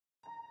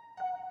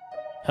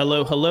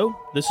Hello, hello.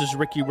 This is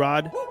Ricky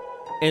Rod,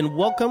 and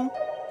welcome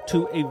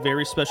to a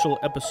very special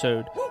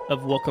episode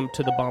of Welcome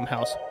to the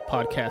Baumhouse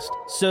podcast.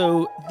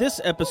 So,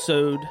 this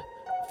episode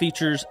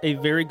features a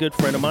very good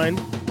friend of mine,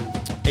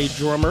 a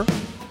drummer,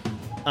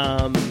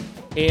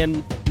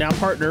 and now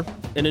partner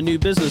in a new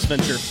business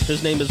venture.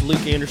 His name is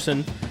Luke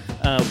Anderson.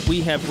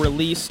 We have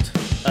released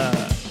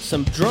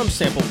some drum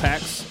sample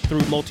packs through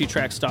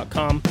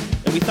multitracks.com,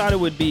 and we thought it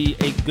would be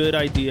a good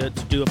idea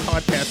to do a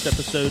podcast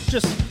episode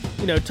just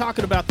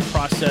talking about the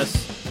process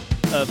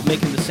of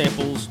making the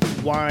samples,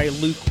 why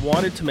Luke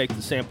wanted to make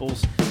the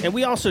samples, and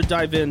we also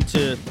dive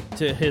into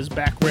his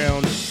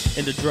background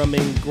into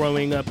drumming,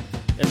 growing up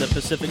in the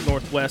Pacific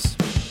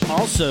Northwest.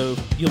 Also,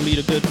 you'll meet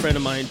a good friend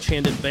of mine,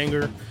 Chandon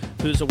Banger,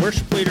 who's a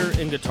worship leader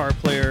and guitar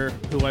player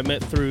who I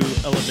met through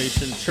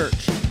Elevation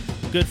Church.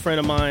 Good friend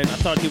of mine. I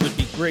thought he would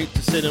be great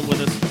to sit in with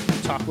us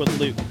and talk with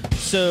Luke.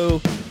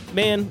 So,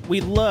 man,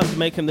 we loved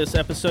making this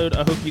episode.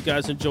 I hope you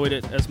guys enjoyed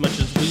it as much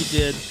as we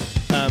did.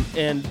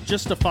 And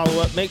just to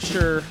follow up, make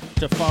sure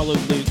to follow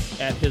Luke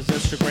at his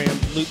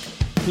Instagram, Luke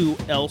Who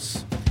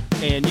Else.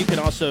 And you can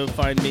also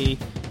find me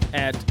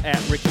at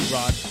Ricky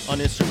Rod on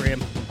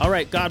Instagram. All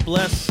right, God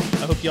bless.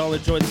 I hope you all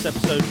enjoyed this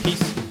episode.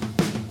 Peace.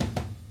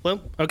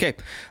 Well, okay,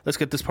 let's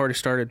get this party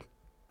started.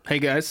 Hey,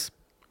 guys.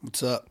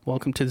 What's up?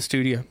 Welcome to the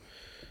studio.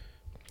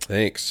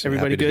 Thanks.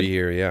 Everybody Happy good? to be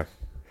here, yeah.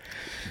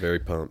 Very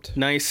pumped.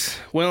 Nice.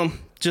 Well,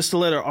 just to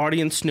let our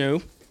audience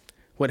know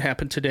what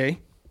happened today,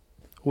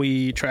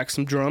 we tracked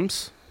some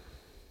drums.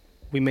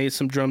 We made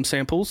some drum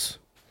samples,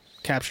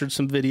 captured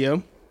some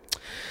video.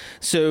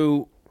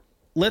 So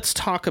let's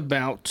talk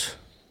about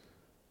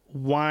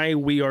why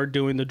we are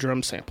doing the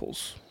drum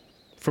samples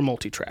for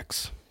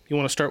Multitracks. You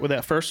want to start with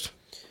that first?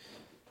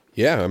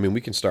 Yeah, I mean,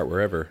 we can start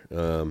wherever.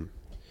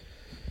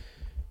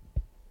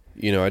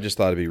 I just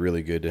thought it'd be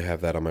really good to have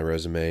that on my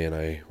resume, and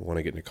I want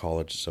to get into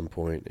college at some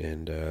point,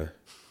 and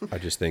I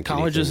just think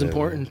college is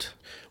important.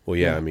 Well,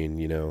 yeah, I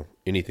mean,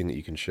 anything that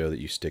you can show that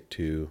you stick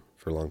to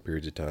for long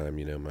periods of time,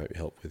 might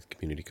help with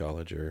community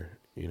college or,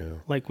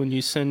 Like when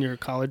you send your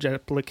college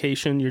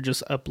application, you're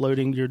just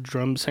uploading your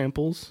drum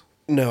samples?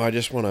 No, I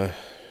just want to...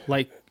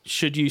 Like,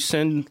 should you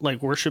send,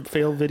 worship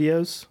fail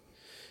videos?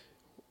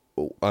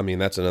 I mean,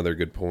 that's another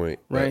good point.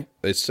 Right.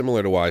 It's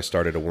similar to why I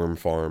started a worm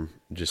farm.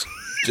 Just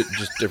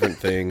different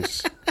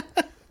things.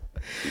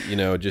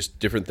 Just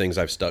different things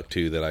I've stuck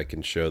to that I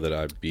can show that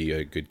I'd be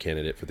a good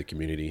candidate for the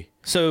community.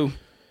 So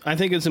I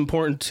think it's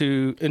important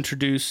to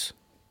introduce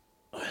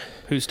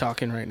who's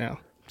talking right now.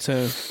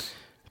 So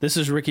this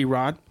is Ricky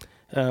Rod.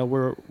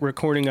 We're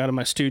recording out of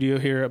my studio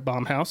here at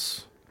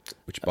Baumhouse.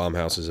 Which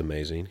Baumhouse is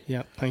amazing.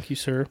 Yeah, thank you,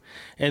 sir.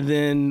 And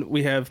then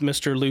we have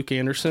Mr. Luke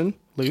Anderson.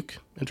 Luke,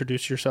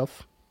 introduce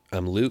yourself.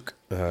 I'm Luke.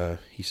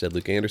 He said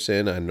Luke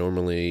Anderson. I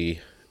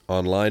normally,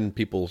 online,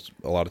 people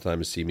a lot of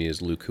times see me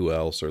as Luke Who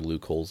Else or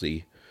Luke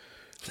Holsey.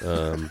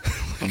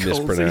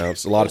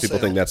 Mispronounced. A lot of people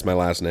think that's my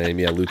last name.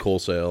 Yeah, Luke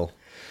Wholesale.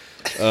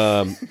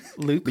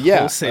 Luke yeah,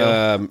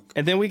 Wholesale.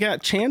 And then we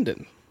got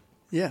Chandon.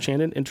 Yeah.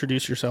 Chandon,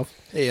 introduce yourself.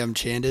 Hey, I'm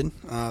Chandon.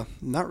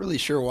 Not really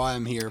sure why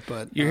I'm here,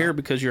 but... You're here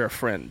because you're a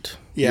friend.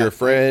 Yeah. You're a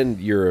friend.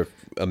 You're an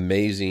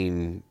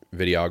amazing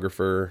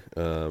videographer.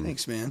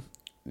 Thanks, man.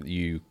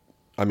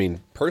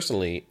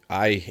 Personally,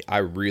 I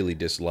really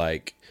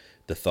dislike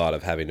the thought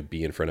of having to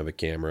be in front of a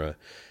camera,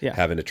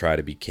 having to try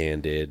to be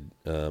candid.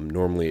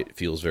 Normally, it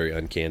feels very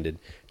uncandid.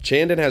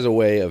 Chandon has a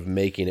way of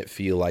making it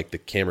feel like the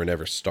camera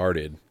never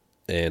started.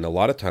 And a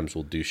lot of times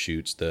we'll do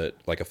shoots that,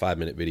 like a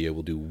 5-minute video,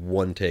 we'll do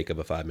one take of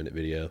a 5-minute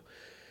video.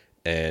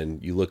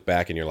 And you look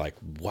back and you're like,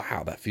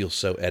 wow, that feels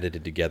so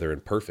edited together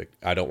and perfect.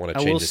 I don't want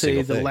to change a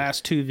single thing. I will say the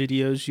last 2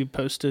 videos you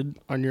posted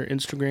on your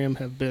Instagram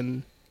have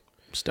been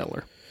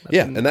stellar.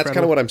 And that's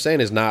kind of what I'm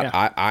saying is not,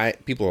 I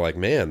people are like,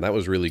 man, that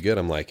was really good.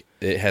 I'm like,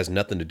 it has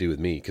nothing to do with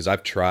me because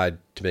I've tried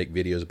to make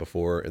videos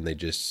before and they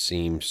just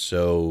seem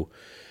so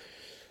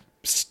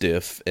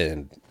stiff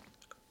and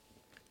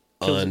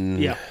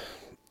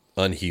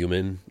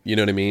unhuman. You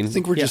know what I mean? I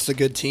think we're just a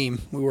good team.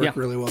 We work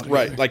really well together.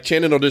 Right. Like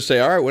Chandon will just say,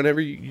 all right,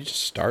 whenever you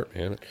just start,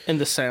 man. And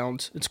the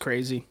sounds, it's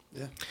crazy.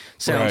 Yeah.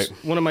 Sounds.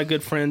 Right. One of my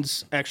good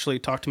friends actually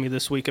talked to me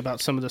this week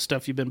about some of the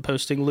stuff you've been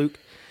posting, Luke.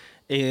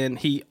 And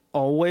he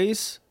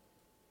always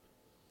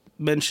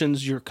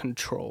mentions your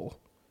control.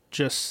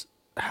 Just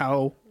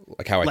how...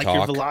 Like how I talk?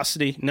 Your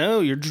velocity.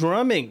 No, your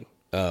drumming.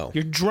 Oh.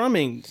 Your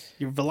drumming.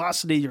 Your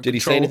velocity, your Did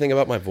control. he say anything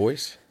about my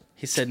voice?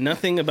 He said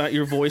nothing about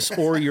your voice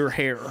or your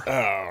hair.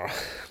 Oh.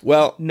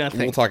 Well,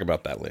 nothing. We'll talk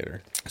about that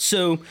later.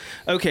 So,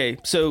 okay.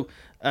 So,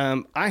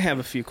 I have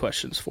a few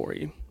questions for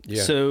you.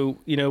 Yeah. So,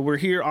 we're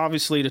here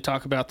obviously to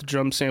talk about the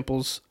drum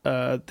samples.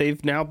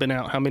 They've now been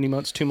out how many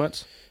months? 2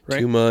 months?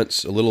 Right? 2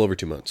 months, a little over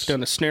 2 months.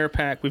 Done a snare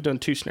pack. We've done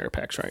 2 snare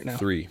packs right now.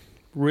 3.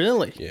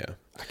 Really? Yeah.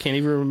 I can't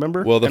even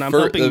remember. Well,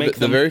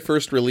 the very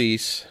first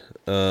release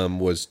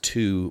was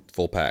 2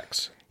 full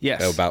packs.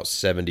 Yes. About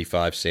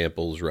 75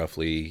 samples,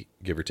 roughly,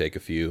 give or take a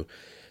few.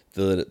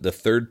 The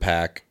third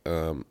pack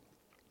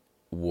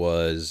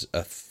was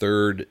a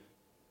third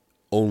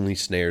only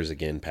snares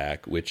again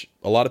pack, which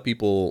a lot of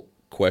people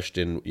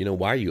question,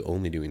 why are you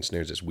only doing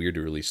snares? It's weird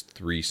to release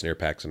 3 snare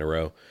packs in a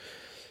row.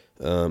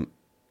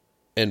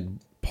 And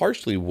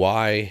partially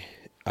why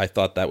I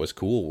thought that was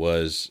cool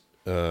was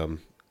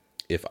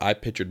if I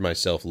pictured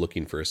myself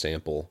looking for a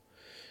sample,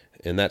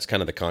 and that's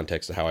kind of the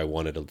context of how I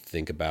wanted to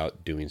think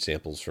about doing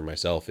samples for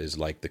myself, is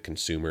like the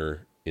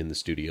consumer in the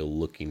studio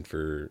looking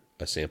for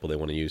a sample they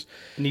want to use.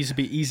 It needs to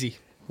be easy.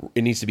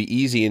 It needs to be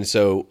easy. And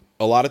so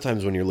a lot of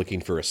times when you're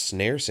looking for a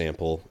snare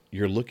sample,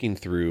 you're looking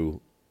through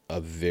a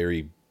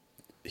very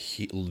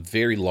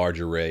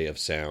large array of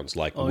sounds,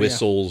 like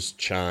whistles,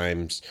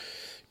 chimes,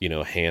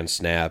 hand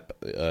snap,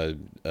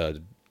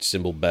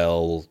 cymbal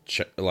bell,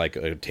 like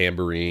a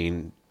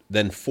tambourine,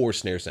 then 4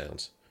 snare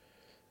sounds.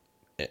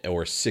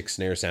 Or 6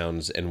 snare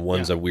sounds, and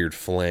one's a weird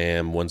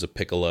flam, one's a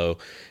piccolo.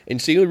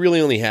 And so you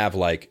really only have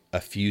like a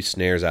few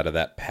snares out of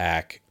that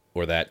pack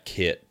or that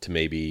kit to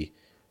maybe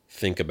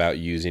think about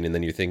using, and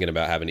then you're thinking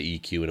about having an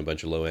EQ and a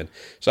bunch of low end.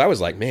 So I was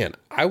like, man,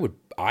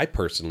 I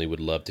personally would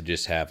love to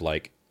just have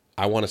like,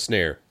 I want a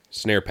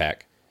snare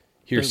pack.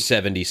 Here's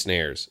 70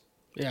 snares.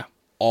 Yeah.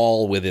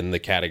 All within the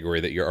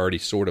category that you're already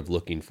sort of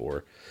looking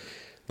for.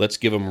 Let's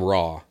give them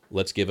raw.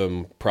 Let's give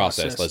them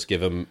processed. Let's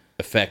give them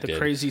affected. The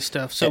crazy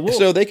stuff.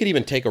 So they could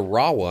even take a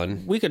raw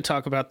one. We could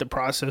talk about the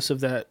process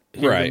of that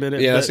here in a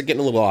minute. Yeah, that's getting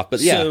a little off.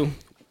 But yeah,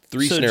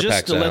 3 snare packs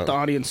just to let the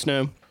audience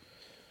know,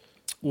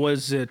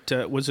 was it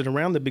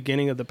around the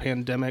beginning of the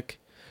pandemic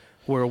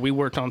where we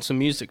worked on some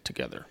music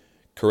together?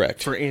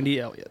 Correct. For Andy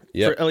Elliott.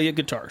 Yep. For Elliott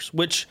Guitars,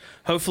 which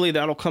hopefully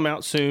that'll come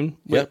out soon.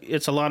 Yep.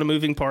 It's a lot of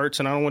moving parts,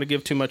 and I don't want to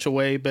give too much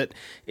away, but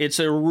it's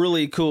a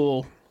really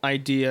cool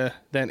idea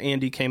that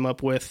Andy came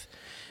up with,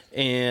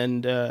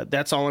 and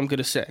that's all I'm going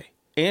to say.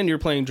 And you're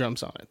playing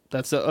drums on it.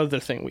 That's the other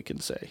thing we can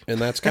say. And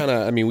that's kind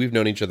of, we've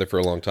known each other for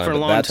a long time,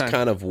 that's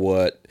kind of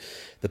what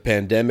the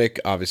pandemic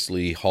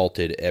obviously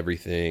halted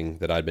everything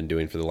that I'd been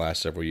doing for the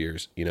last several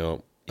years. It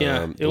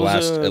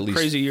was at least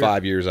crazy year.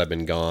 5 years I've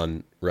been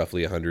gone,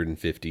 roughly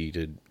 150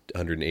 to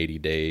 180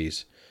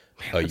 days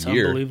that's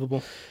year.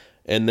 Unbelievable.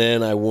 And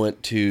then I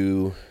went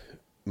to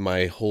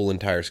my whole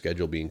entire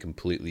schedule being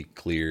completely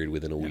cleared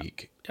within a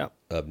week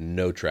of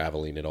no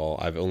traveling at all.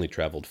 I've only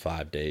traveled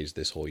 5 days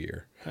this whole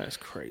year. That's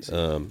crazy.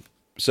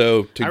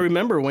 I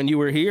remember when you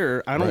were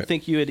here, I don't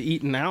think you had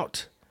eaten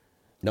out.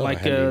 No, I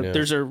hadn't eaten out.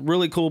 There's a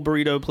really cool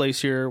burrito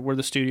place here where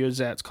the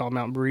studio's at. It's called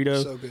Mountain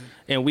Burrito. So good.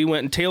 And we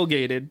went and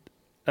tailgated.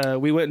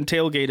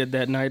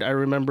 That night, I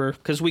remember,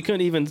 because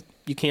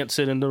you can't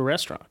sit in the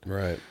restaurant.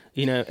 Right.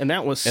 And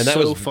that was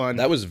so fun.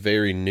 That was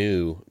very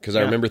new, because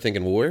I remember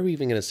thinking, well, where are we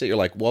even going to sit? You're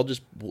like, well,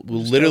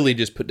 we'll literally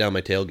just put down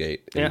my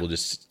tailgate and we'll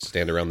just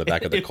stand around the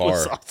back of the car.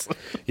 Was awesome.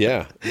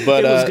 Yeah.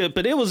 But it was good,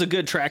 but it was a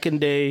good tracking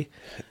day.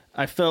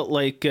 I felt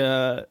like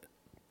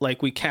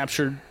we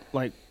captured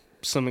like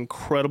some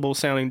incredible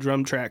sounding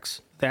drum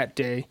tracks that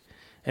day,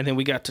 and then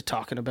we got to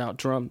talking about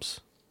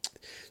drums.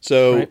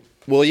 So, right?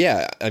 Well,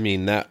 yeah,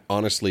 that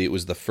honestly, it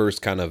was the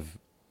first kind of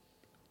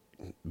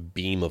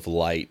beam of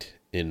light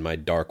in my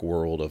dark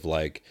world of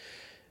like,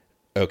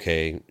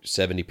 okay,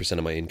 70%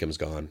 of my income's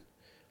gone.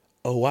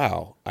 Oh,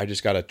 wow, I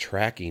just got a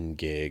tracking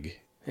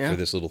gig for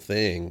this little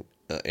thing.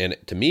 And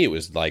to me, it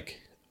was like,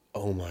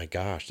 oh my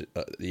gosh,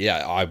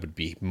 I would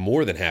be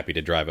more than happy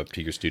to drive up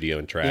to your studio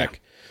and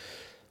track.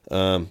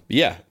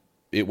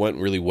 It went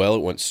really well.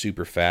 It went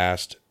super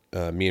fast.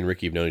 Me and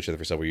Ricky have known each other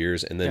for several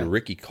years. And then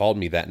Ricky called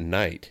me that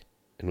night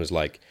and was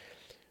like,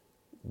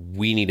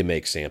 we need to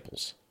make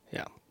samples.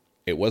 Yeah.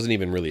 It wasn't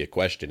even really a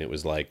question. It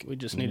was like,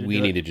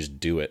 we need to just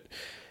do it.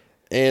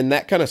 And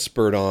that kind of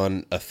spurred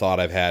on a thought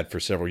I've had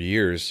for several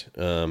years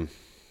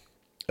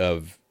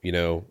of,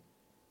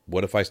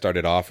 what if I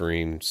started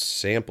offering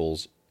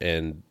samples?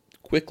 And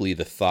quickly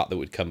the thought that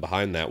would come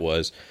behind that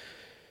was,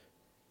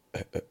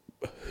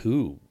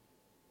 who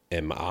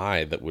am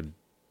I that would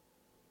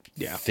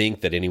think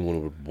that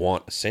anyone would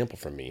want a sample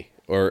from me?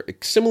 Or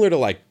similar to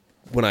like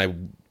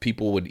when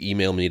people would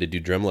email me to do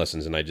drum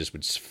lessons, and I just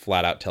would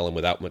flat out tell them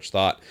without much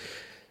thought,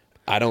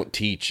 I don't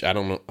teach. I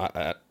don't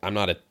know. I'm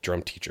not a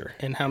drum teacher.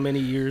 And how many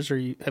years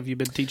have you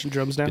been teaching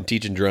drums now? Been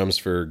teaching drums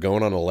for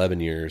going on 11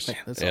 years, and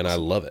awesome. I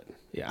love it.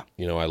 Yeah.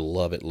 I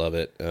love it.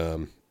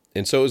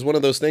 And so it was one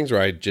of those things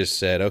where I just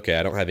said, okay,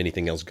 I don't have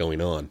anything else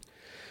going on.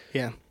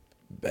 Yeah.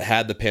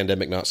 Had the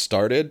pandemic not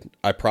started,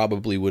 I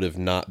probably would have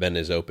not been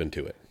as open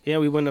to it. Yeah,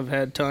 we wouldn't have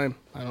had time,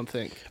 I don't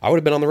think. I would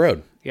have been on the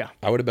road. Yeah.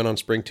 I would have been on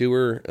spring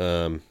tour.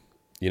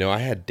 I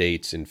had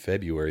dates in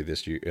February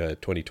this year,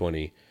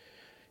 2020.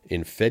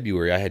 In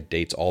February, I had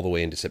dates all the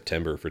way into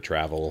September for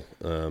travel.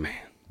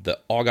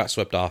 That all got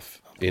swept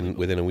off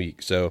within a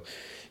week. So,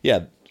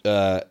 yeah,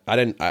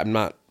 I'm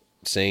not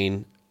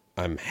saying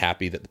I'm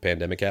happy that the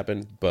pandemic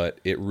happened, but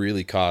it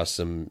really caused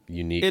some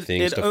unique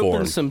things to form. It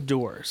opened some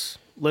doors.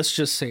 Let's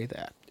just say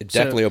that. It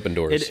definitely opened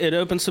doors. It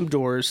opened some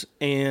doors,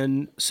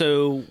 and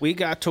so we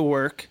got to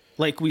work.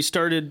 Like, we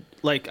started,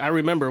 I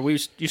remember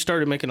you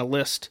started making a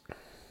list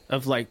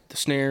of, the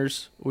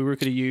snares we were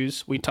going to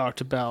use. We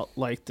talked about,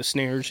 the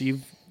snares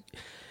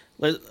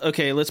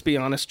let's be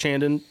honest,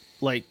 Chandon,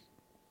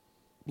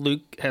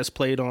 Luke has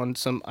played on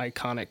some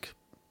iconic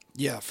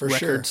for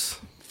records.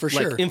 sure. for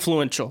sure.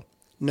 Influential.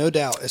 No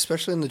doubt,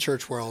 especially in the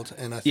church world.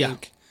 And I Yeah.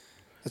 think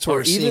that's why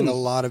we're seeing a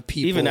lot of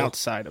people. Even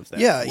outside of that.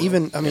 Yeah,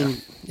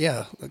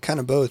 world. kind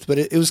of both. But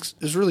it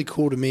was really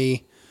cool to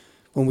me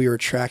when we were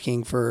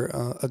tracking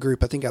for a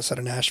group, I think outside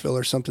of Nashville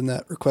or something,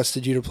 that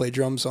requested you to play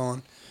drums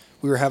on.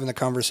 We were having the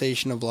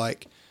conversation of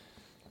like,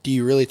 do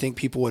you really think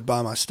people would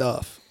buy my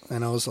stuff?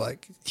 And I was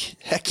like,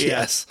 heck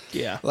yes.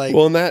 Yeah. Like,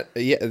 Well, and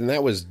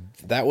that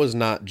was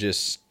not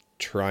just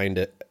trying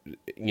to,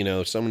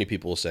 so many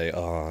people say,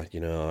 oh,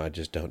 I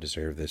just don't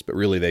deserve this. But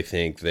really they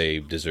think they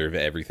deserve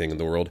everything in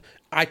the world.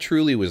 I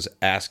truly was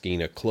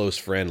asking a close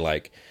friend,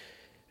 like,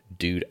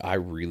 dude, I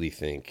really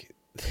think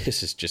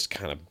this is just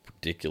kind of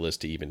ridiculous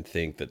to even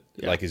think that,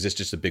 like, is this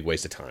just a big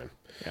waste of time?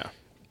 Yeah.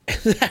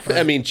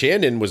 I mean,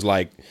 Chandon was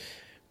like,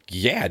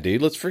 yeah,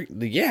 dude,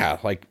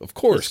 like, of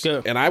course.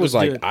 Let's go. And I was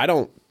Let's do like, it. I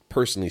don't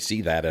personally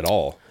see that at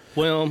all.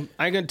 Well,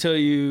 I can tell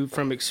you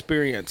from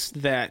experience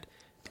that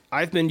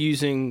I've been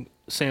using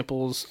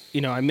samples.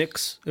 I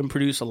mix and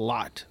produce a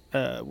lot.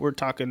 We're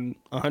talking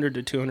 100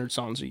 to 200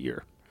 songs a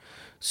year.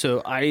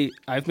 So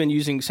I've been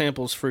using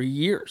samples for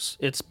years.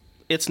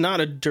 It's not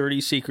a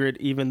dirty secret,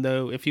 even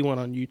though if you went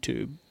on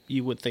YouTube,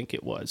 you would think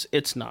it was.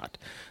 It's not.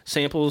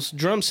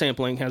 Drum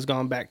sampling has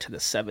gone back to the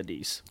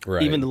 70s,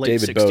 Right. even the late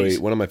David 60s. Bowie,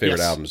 one of my favorite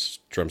Yes. albums,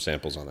 drum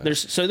samples on that.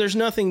 There's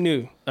nothing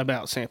new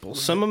about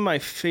samples. Some of my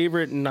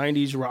favorite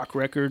 90s rock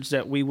records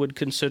that we would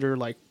consider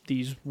like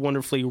these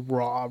wonderfully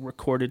raw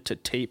recorded to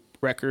tape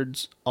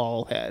records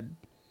all had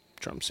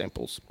drum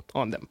samples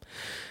on them.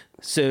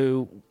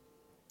 So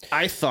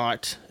I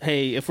thought,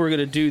 hey, if we're going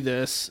to do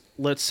this,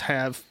 let's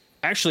have...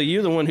 Actually,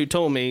 you're the one who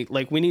told me,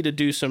 like, we need to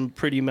do some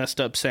pretty messed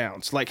up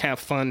sounds, like have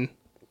fun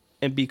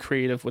and be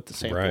creative with the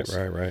samples.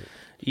 Right.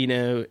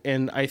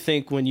 And I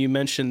think when you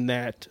mentioned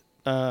that,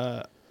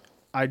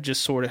 I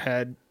just sort of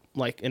had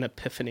like an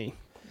epiphany,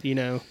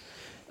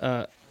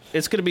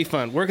 it's going to be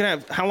fun. We're going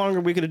to have, how long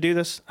are we going to do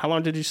this? How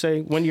long did you say?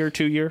 1 year,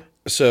 2 year?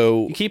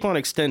 So You keep on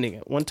extending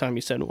it. One time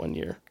you said 1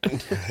 year.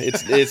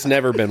 it's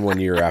never been 1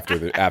 year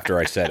after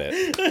I said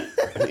it.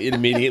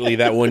 Immediately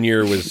that 1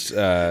 year was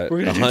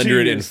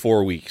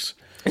 104 weeks.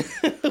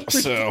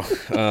 So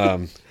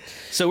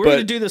we're going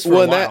to do this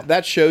for a while.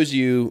 That shows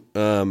you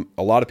a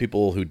lot of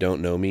people who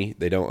don't know me,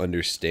 they don't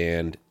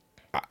understand.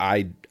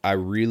 I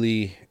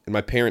really, and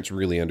my parents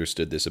really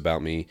understood this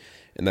about me,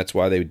 and that's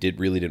why they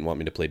really didn't want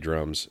me to play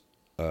drums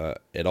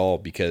at all,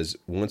 because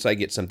once I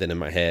get something in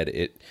my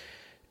head,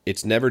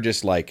 it's never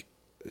just like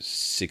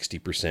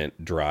 60%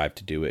 drive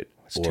to do it.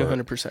 It's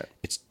 200%.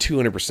 It's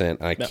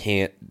 200%. I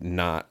can't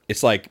not.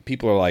 It's like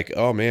people are like,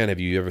 "Oh man, have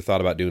you ever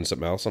thought about doing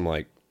something else?" I'm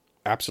like,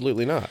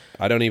 absolutely not.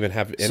 I don't even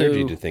have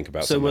energy to think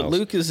about something else. So what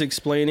Luke is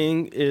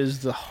explaining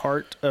is the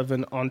heart of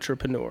an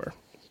entrepreneur.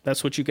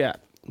 That's what you got.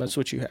 That's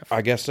what you have.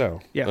 I guess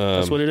so. Yeah,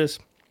 that's what it is.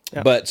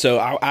 Yeah. But so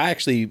I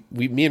actually,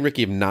 me and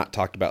Ricky have not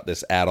talked about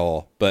this at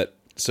all. But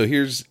so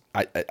here's,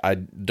 I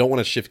don't want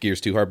to shift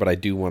gears too hard, but I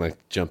do want to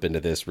jump into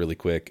this really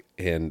quick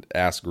and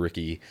ask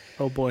Ricky.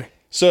 Oh boy.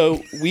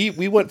 So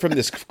we went from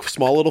this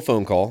small little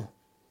phone call,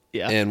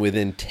 and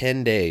within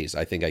 10 days,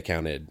 I think I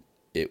counted,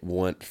 it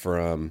went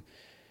from,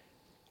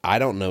 I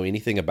don't know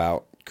anything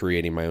about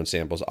creating my own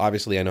samples.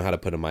 Obviously, I know how to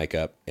put a mic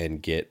up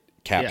and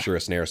capture a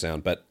snare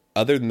sound, but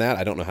other than that,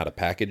 I don't know how to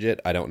package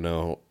it. I don't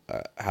know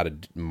how to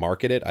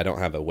market it. I don't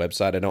have a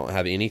website. I don't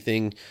have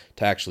anything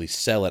to actually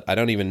sell it. I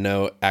don't even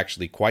know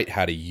actually quite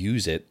how to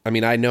use it. I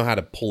mean, I know how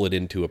to pull it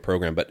into a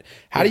program, but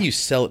how do you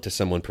sell it to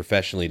someone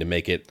professionally to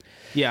make it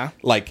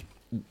like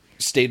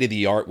state of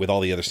the art with all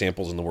the other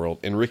samples in the world?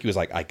 And Ricky was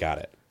like, I got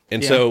it.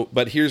 And so,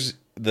 but here's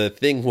the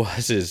thing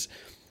is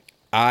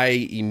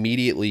I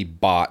immediately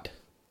bought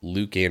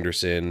Luke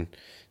Anderson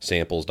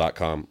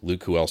samples.com,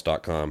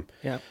 LukeWhoelse.com.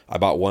 Yeah. I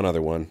bought one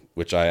other one,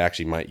 which I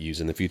actually might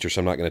use in the future,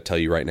 so I'm not going to tell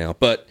you right now.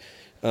 But,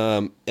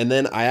 and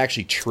then I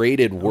actually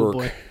traded work.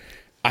 boy.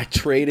 I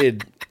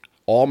traded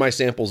all my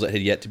samples that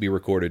had yet to be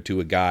recorded to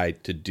a guy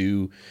to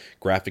do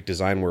graphic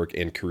design work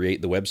and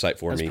create the website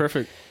for me. That's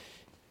perfect.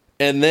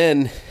 And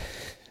then,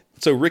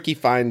 so Ricky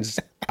finds,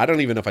 I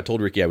don't even know if I told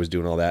Ricky I was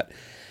doing all that.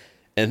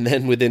 And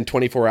then within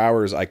 24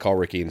 hours, I call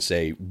Ricky and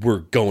say, we're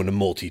going to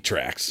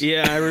Multitracks.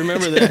 Yeah, I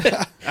remember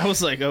that. I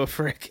was like, oh,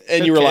 frick.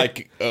 And you were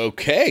like,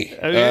 okay.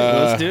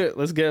 Let's do it.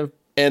 Let's go.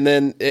 And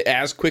then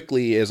as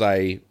quickly as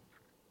I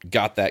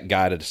got that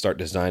guy to start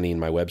designing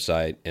my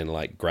website and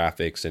like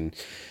graphics, and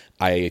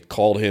I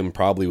called him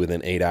probably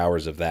within 8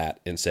 hours of that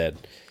and said,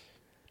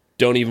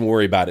 don't even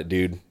worry about it,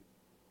 dude.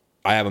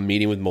 I have a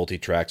meeting with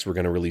Multitracks. We're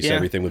going to release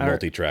everything with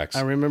Multitracks.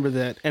 I remember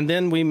that. And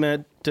then we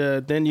met,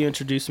 then you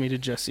introduced me to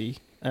Jesse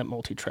at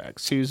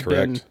Multitracks, who's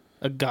been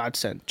a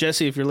godsend.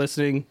 Jesse, if you're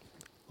listening,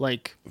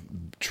 like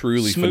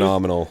truly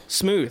phenomenal.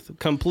 Smooth,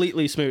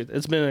 completely smooth.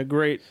 It's been a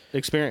great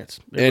experience.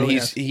 And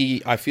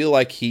really I feel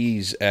like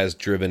he's as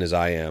driven as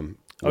I am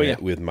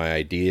with my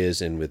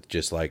ideas and with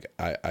just like,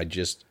 I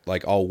just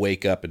like, I'll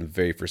wake up and the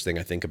very first thing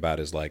I think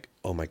about is like,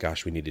 oh my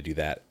gosh, we need to do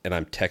that. And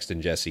I'm texting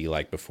Jesse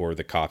like before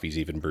the coffee's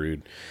even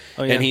brewed.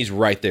 And he's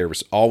right there,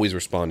 always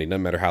responding, no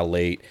matter how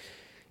late.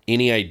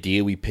 Any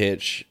idea we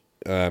pitch,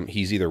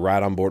 he's either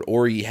right on board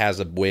or he has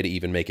a way to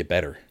even make it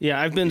better. Yeah,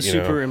 I've been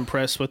super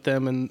impressed with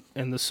them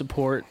and the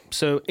support.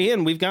 So,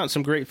 and we've gotten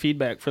some great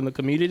feedback from the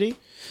community.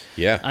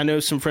 Yeah. I know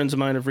some friends of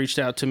mine have reached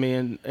out to me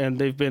and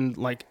they've been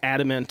like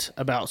adamant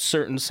about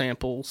certain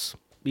samples,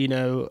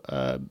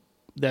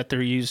 that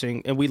they're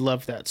using, and we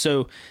love that.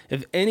 So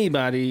if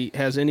anybody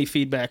has any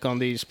feedback on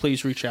these,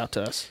 please reach out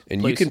to us.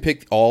 And please. you can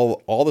pick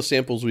all the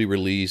samples we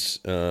release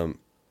are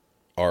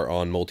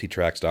on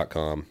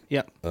multitracks.com.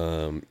 Yeah.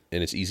 And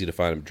it's easy to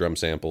find drum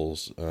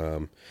samples.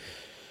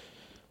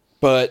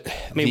 But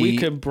I mean, we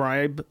could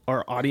bribe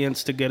our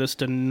audience to get us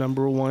to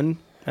 #1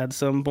 at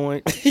some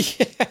point.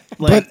 Yeah.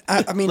 But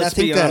I mean, I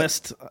think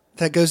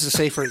that goes to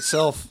say for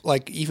itself.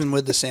 Like even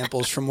with the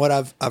samples, from what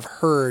I've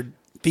heard,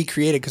 be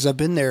creative, because I've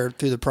been there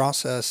through the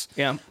process.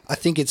 Yeah, I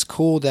think it's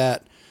cool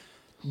that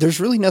there's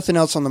really nothing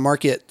else on the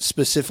market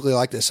specifically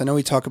like this. I know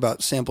we talk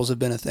about samples have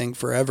been a thing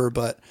forever,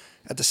 but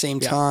at the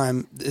same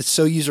time, it's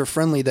so user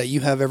friendly that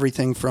you have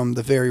everything from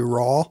the very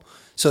raw.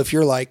 So if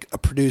you're like a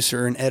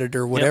producer, an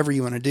editor, whatever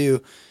you want to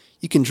do,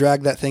 you can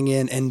drag that thing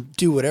in and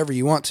do whatever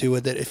you want to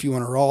with it if you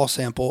want a raw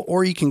sample,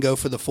 or you can go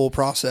for the full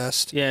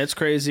processed. Yeah, it's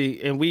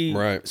crazy. And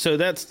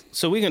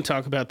so we can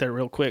talk about that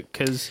real quick,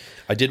 because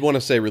I did want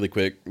to say really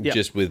quick,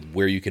 just with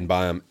where you can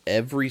buy them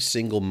every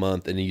single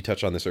month, and you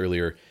touched on this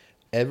earlier,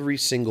 every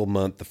single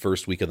month, the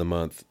first week of the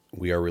month,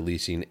 we are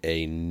releasing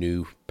a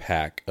new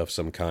pack of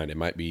some kind. It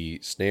might be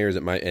snares.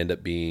 It might end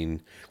up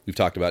being, we've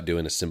talked about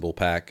doing a cymbal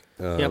pack.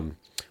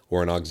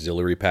 Or an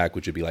auxiliary pack,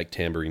 which would be like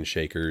tambourine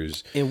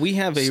shakers. And we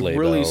have a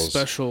really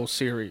special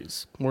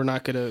series. We're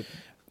not going to...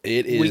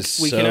 It is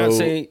we cannot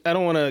say... I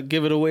don't want to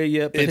give it away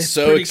yet, but it's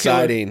so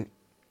exciting.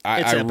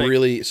 I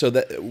really... So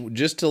that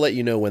just to let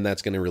you know when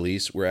that's going to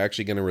release, we're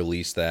actually going to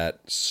release that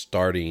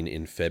starting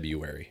in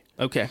February.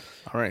 Okay.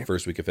 All right.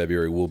 First week of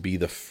February will be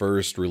the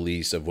first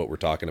release of what we're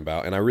talking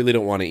about. And I really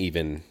don't want to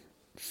even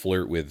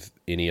flirt with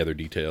any other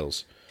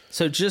details.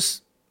 So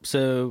just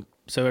so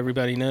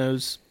everybody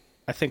knows,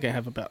 I think I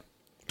have about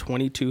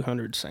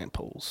 2,200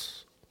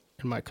 samples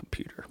in my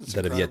computer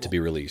that have yet to be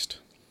released.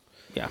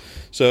 Yeah.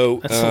 So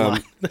that's a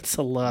lot. That's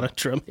a lot of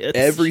drum hits.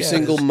 Every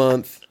single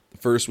month,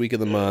 first week of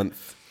the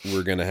month,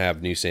 we're going to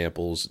have new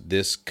samples.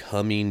 This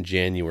coming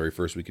January,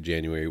 first week of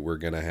January, we're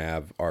going to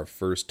have our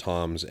first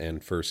toms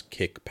and first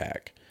kick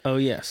pack. Oh,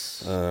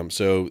 yes.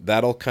 So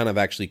that'll kind of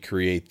actually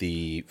create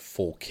the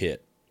full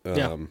kit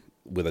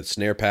with a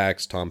snare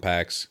packs, tom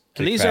packs, kick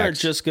and these packs. aren't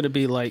just going to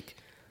be like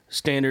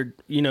standard,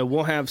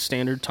 we'll have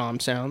standard tom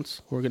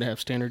sounds. We're going to have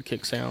standard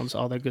kick sounds,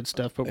 all that good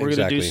stuff. But we're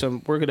going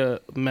to we're going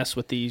to mess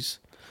with these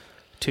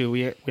too.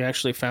 We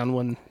actually found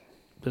one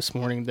this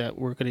morning that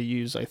we're going to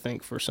use, I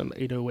think, for some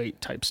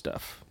 808 type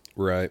stuff.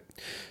 Right.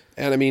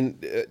 And I mean,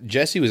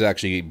 Jesse was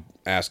actually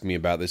asking me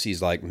about this.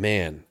 He's like,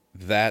 man,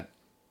 that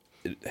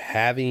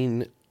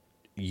having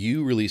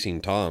you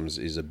releasing toms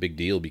is a big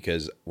deal,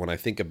 because when I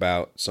think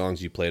about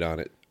songs you played on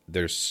it,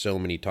 there's so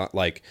many toms,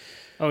 like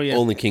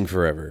Only King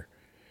Forever,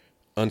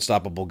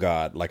 Unstoppable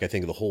God. Like, I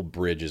think the whole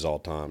bridge is all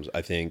toms.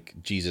 I think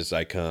Jesus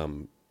I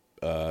Come.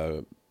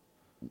 Well,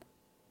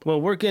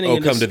 we're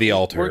getting Come to the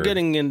Altar. We're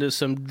getting into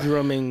some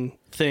drumming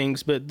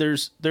things, but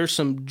there's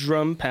some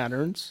drum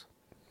patterns,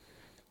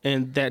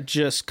 and that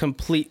just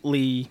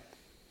completely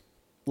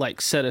like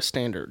set a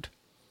standard.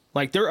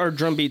 Like, there are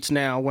drum beats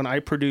now when I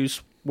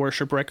produce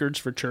worship records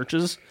for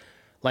churches.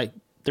 Like,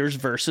 there's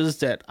verses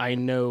that I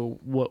know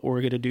what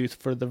we're going to do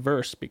for the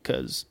verse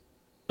because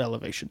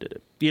Elevation did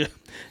it. Yeah,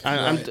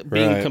 I'm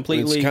being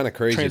completely It's kind of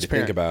crazy transparent. to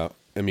think about.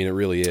 I mean, it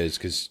really is,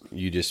 because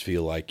you just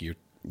feel like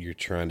you're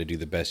trying to do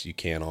the best you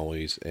can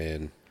always.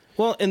 And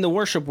well, in the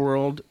worship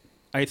world,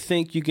 I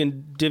think you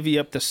can divvy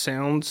up the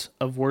sounds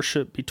of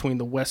worship between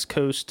the West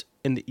Coast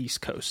and the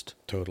East Coast.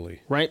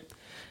 Totally. Right?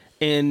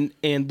 And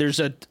there's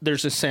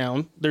a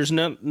sound. There's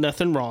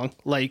nothing wrong.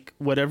 Like,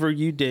 whatever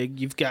you dig,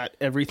 you've got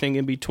everything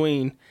in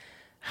between.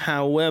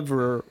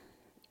 However,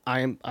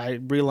 I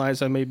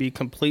realize I may be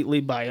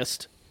completely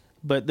biased,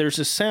 but there's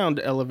a sound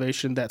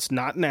elevation that's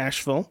not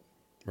Nashville.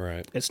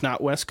 Right. It's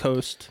not West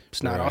Coast.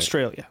 It's not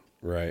Australia.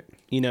 Right.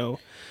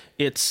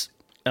 It's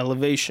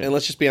elevation. And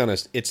let's just be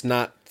honest, it's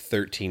not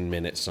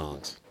 13-minute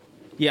songs.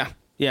 Yeah.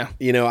 Yeah.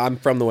 I'm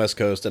from the West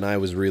Coast, and I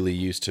was really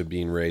used to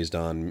being raised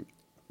on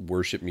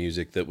worship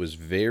music that was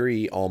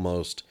very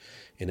almost,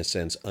 in a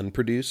sense,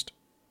 unproduced.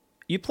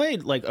 You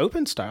played like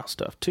open style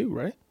stuff too,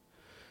 right?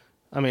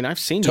 I mean, I've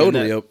seen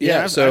totally you in that.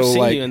 Yeah, I've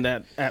seen you in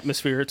that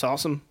atmosphere. It's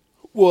awesome.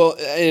 Well,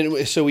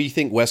 and so we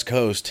think West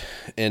Coast,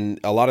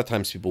 and a lot of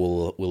times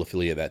people will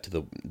affiliate that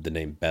to the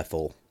name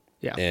Bethel.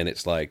 Yeah. And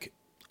it's like,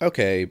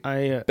 okay,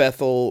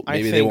 Bethel,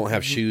 maybe they won't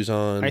have shoes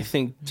on. I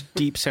think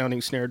deep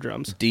sounding snare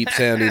drums. Deep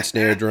sounding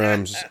snare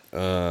drums.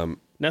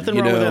 Nothing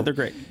wrong with that. They're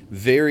great.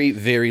 Very,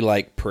 very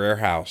like prayer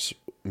house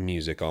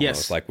music almost.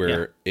 Yes. Like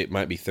where it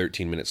might be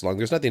 13 minutes long.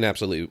 There's nothing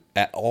absolutely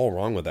at all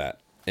wrong with that.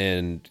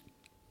 And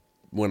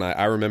when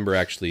I remember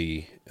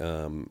actually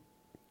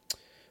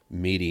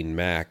meeting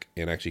Mac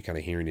and actually kind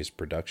of hearing his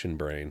production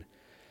brain.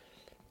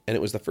 And it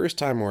was the first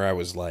time where I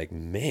was like,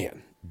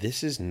 man,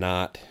 this is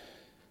not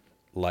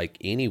like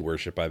any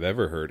worship I've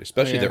ever heard,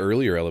 especially the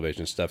earlier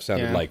Elevation stuff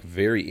sounded like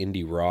very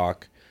indie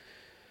rock,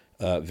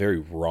 very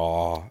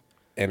raw,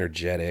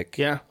 energetic.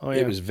 Yeah.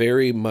 It was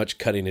very much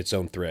cutting its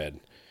own thread.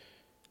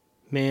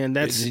 Man,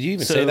 Did you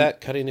even say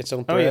that? Cutting its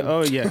own thread?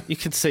 Oh yeah. You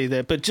could say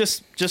that. But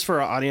just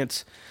for our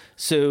audience,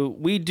 so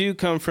we do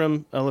come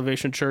from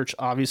Elevation Church.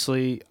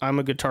 Obviously, I'm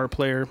a guitar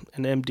player,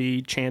 and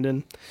MD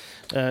Chandon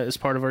is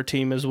part of our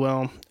team as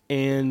well.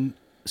 And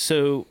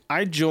so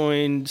I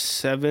joined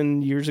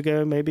 7 years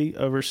ago, maybe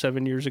over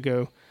 7 years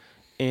ago.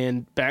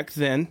 And back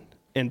then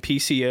in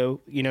PCO,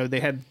 they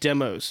had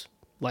demos.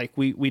 Like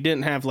we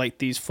didn't have like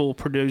these full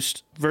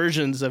produced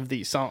versions of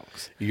these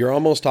songs. You're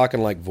almost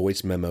talking like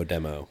voice memo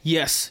demo.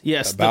 Yes.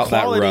 About the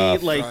quality, that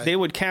rough. like they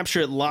would capture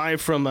it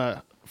live from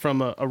a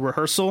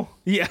rehearsal.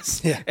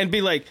 Yes. Yeah. And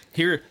be like,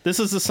 here, this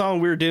is the song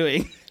we're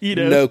doing.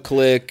 No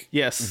click.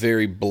 Yes.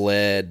 Very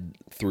bled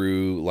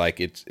through, like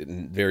it's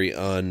very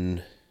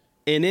And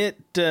it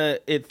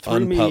threw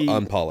me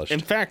unpolished. In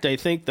fact, I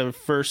think the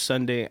first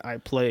Sunday I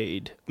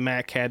played,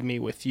 Mac had me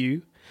with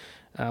you.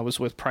 I was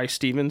with Price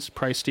Stevens.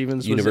 Price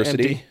Stevens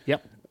University? was empty.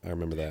 Yep. I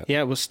remember that.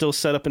 Yeah, it was still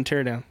set up and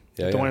tear down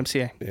at the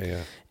YMCA.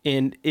 Yeah.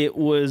 And it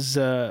was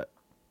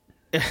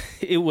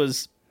it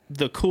was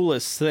the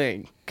coolest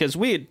thing, because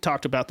we had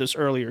talked about this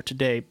earlier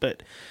today,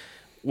 but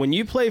when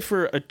you play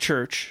for a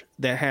church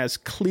that has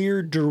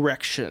clear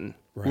direction,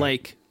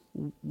 like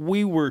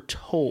we were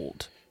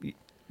told,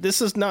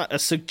 this is not a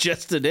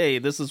suggested, hey,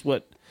 this is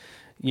what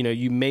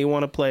you may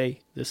want to play,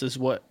 this is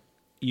what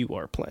you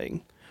are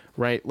playing,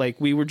 right? Like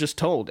we were just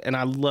told, and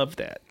I love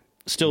that.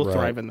 Still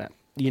thrive in that,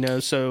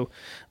 so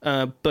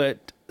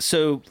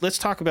so let's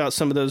talk about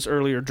some of those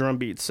earlier drum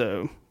beats.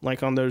 So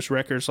like on those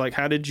records, like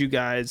how did you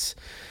guys,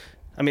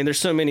 I mean, there's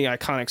so many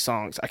iconic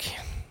songs.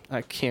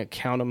 I can't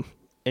count them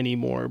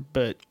anymore,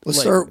 but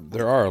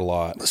there are a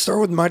lot. Let's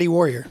start with Mighty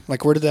Warrior.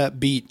 Like, where did that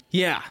beat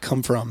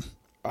come from?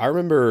 I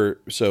remember,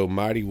 so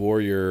Mighty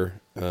Warrior,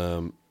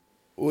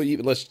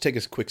 let's take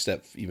a quick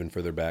step even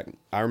further back.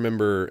 I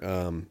remember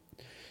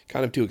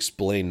kind of to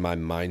explain my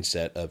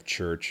mindset of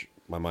church,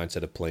 my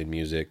mindset of playing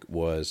music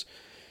was,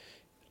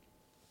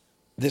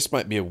 this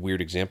might be a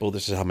weird example.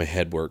 This is how my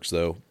head works,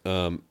 though.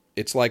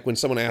 It's like when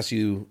someone asks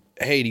you,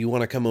 hey, do you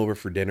want to come over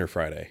for dinner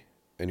Friday?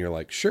 And you're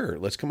like, sure,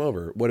 let's come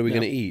over. What are we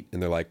going to eat?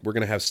 And they're like, we're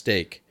going to have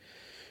steak.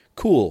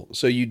 Cool.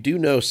 So you do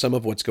know some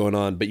of what's going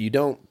on, but you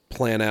don't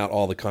plan out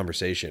all the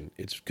conversation.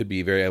 It could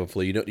be very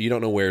helpful. You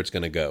don't know where it's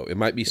going to go. It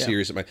might be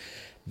serious.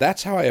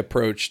 That's how I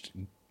approached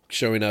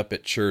showing up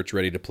at church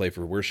ready to play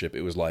for worship.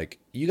 It was like,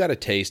 you got a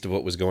taste of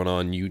what was going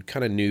on. You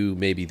kind of knew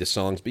maybe the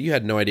songs, but you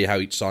had no idea how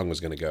each song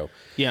was going to go.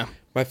 Yeah.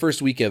 My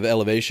first week of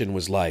Elevation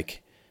was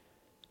like,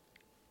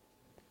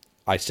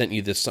 I sent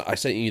you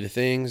the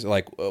things,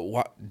 like,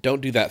 what?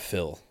 Don't do that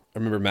fill. I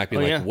remember Mac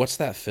being what's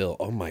that fill?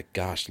 Oh my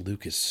gosh,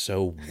 Luke is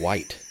so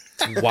white.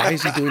 Why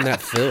is he doing that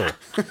fill?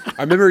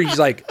 I remember he's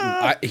like,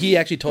 he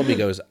actually told me, he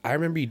goes, I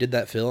remember you did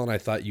that fill, and I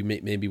thought you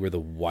maybe were the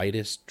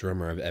whitest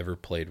drummer I've ever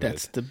played with.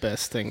 That's the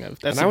best thing.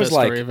 That's the best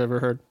story I've ever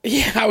heard.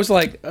 Yeah, I was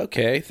like,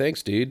 okay,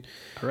 thanks, dude.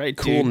 All right,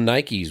 cool dude.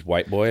 Nikes,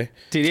 white boy.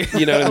 Did he?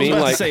 You know what I mean? I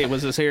was about to say, it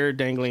was his hair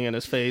dangling in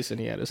his face, and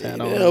he had his hat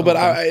on. No, but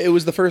it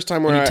was the first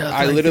time where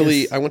I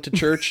literally, I went to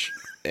church,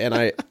 and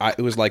it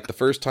was like the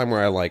first time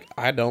where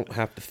I don't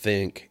have to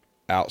think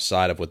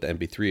outside of what the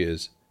MP3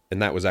 is,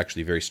 and that was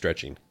actually very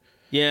stretching.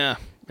 Yeah.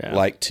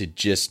 Like to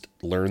just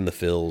learn the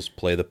fills,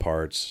 play the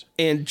parts.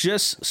 And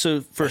just so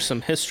for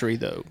some history,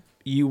 though,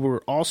 you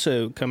were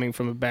also coming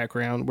from a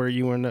background where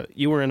you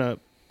were in a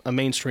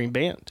mainstream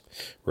band.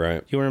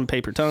 Right. You were in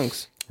Paper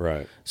Tongues.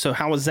 Right. So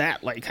how was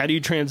that like? How do you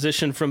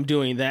transition from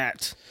doing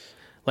that?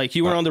 Like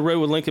you were on the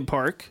road with Linkin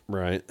Park.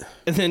 Right.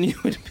 And then you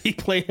would be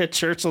playing at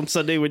church on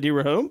Sunday when you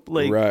were home?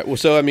 Right. Well,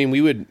 so, I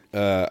mean,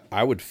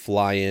 I would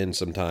fly in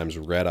sometimes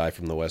red eye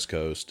from the West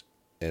Coast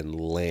and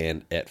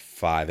land at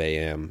 5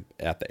 a.m.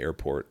 at the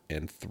airport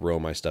and throw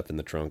my stuff in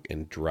the trunk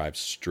and drive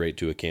straight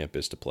to a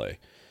campus to play.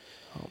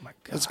 Oh, my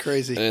God. That's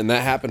crazy. And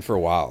that happened for a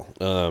while.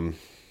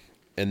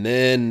 And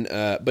then,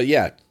 but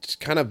yeah, just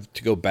kind of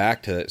to go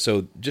back to,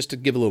 so just to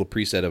give a little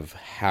preset of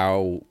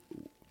how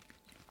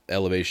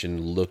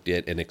Elevation looked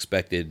at and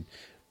expected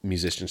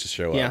musicians to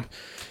show up.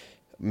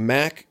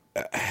 Mac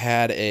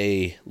had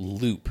a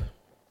loop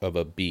of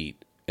a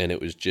beat, and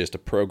it was just a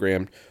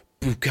programmed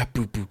that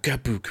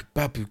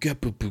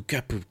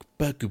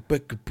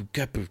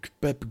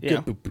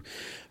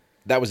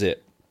was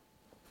it.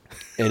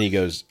 And he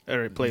goes, all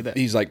right, play that.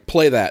 He's like,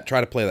 play that,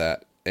 try to play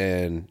that.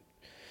 And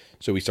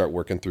so we start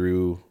working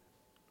through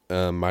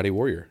Mighty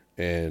Warrior,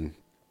 and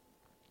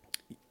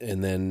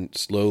then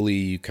slowly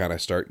you kind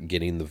of start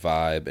getting the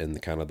vibe and the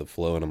kind of the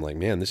flow, and I'm like,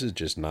 man, this is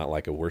just not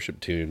like a worship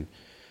tune.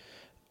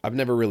 I've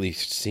never really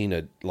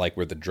seen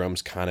where the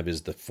drums kind of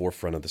is the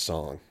forefront of the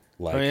song.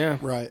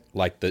 Like, right.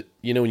 Like when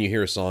you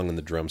hear a song and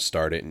the drums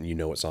start it and you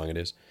know what song it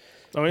is.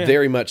 Oh yeah.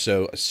 Very much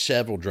so.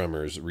 Several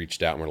drummers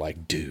reached out and were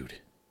like, dude,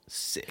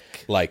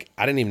 sick. Like,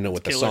 I didn't even know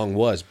what the song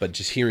was, but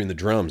just hearing the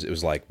drums, it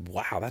was like,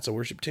 wow, that's a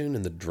worship tune,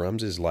 and the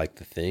drums is like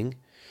the thing.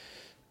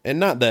 And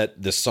not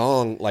that the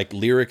song, like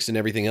lyrics and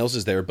everything else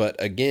is there, but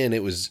again,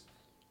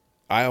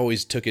 I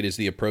always took it as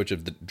the approach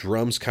of the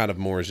drums kind of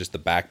more as just the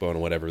backbone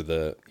of whatever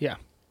the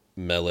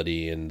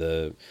melody and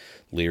the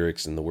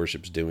lyrics and the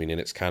worship's doing.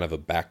 And it's kind of a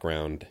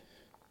background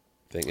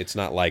thing. It's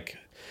not like,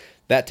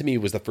 that to me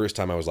was the first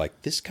time I was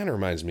like, this kind of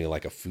reminds me of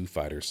like a Foo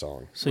Fighters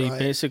song. So you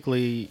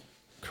basically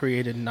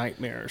created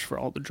nightmares for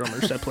all the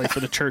drummers that play for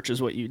the church is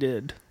what you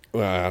did.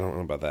 Well, I don't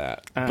know about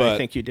that. I but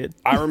think you did.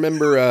 I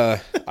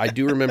remember, I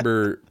do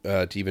remember,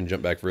 to even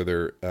jump back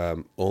further,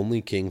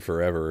 Only King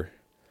Forever,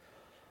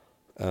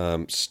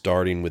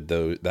 starting with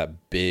that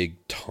big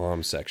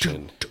tom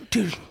section.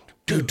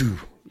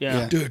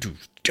 Yeah.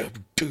 That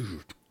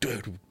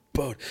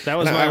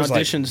was my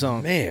audition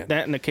song. Man.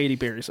 That and the Katy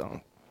Perry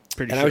song.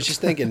 Pretty and sure. I was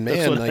just thinking, man,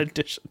 That's what I like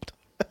auditioned.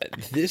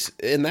 this,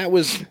 and that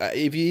was,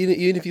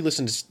 even if you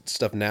listen to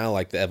stuff now,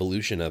 like the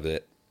evolution of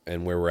it,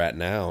 and where we're at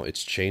now,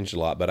 it's changed a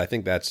lot. But I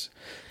think that's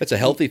a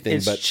healthy thing.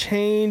 It's but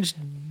changed,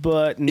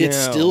 but no. it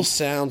still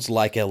sounds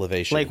like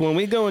Elevation. Like when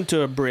we go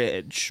into a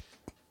bridge,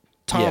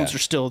 toms are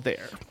still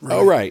there. Right.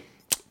 Oh, right.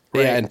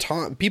 Yeah, and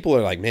tom. People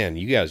are like, man,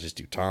 you guys just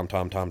do tom.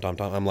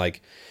 I'm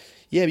like,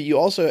 yeah, but you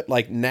also,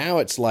 like, now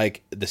it's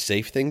like the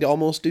safe thing to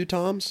almost do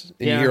toms.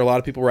 And you hear a lot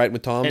of people writing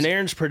with toms. And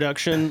Aaron's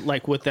production,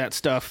 like with that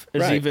stuff,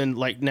 is even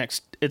like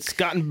next. It's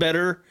gotten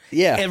better.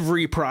 Yeah.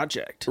 Every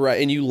project.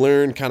 Right, and you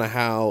learn kind of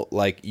how,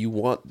 like, you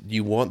want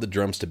the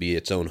drums to be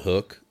its own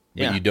hook,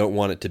 but you don't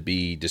want it to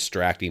be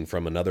distracting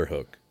from another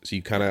hook. So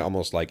you kind of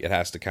almost like it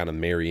has to kind of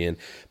marry in.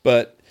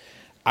 But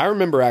I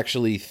remember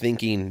actually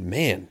thinking,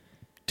 man,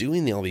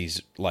 doing all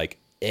these like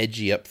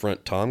edgy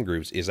upfront tom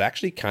grooves is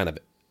actually kind of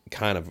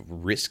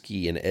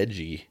risky and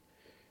edgy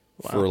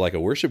for like a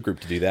worship group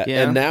to do that.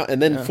 Yeah.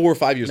 And then 4 or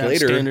 5 years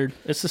later, standard.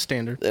 It's the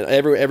standard.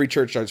 Every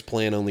church starts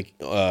playing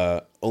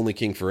Only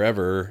King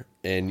Forever,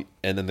 and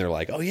then they're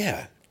like, oh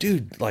yeah,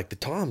 dude, like the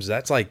toms,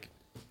 that's like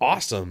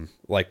awesome.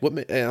 Like what?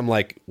 And I'm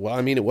like, well,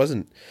 I mean, it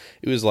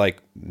was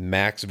like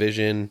Max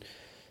Vision,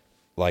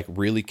 like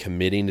really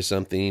committing to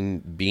something,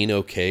 being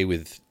okay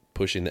with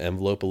pushing the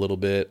envelope a little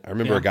bit. I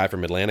remember a guy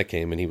from Atlanta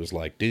came and he was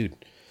like, dude,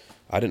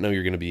 I didn't know you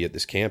were going to be at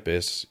this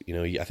campus. You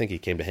know, I think he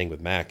came to hang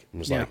with Mac and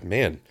was like,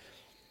 man,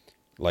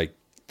 like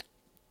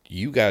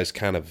you guys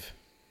kind of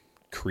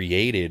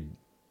created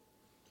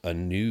a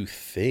new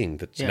thing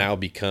that's now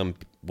become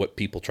what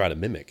people try to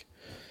mimic.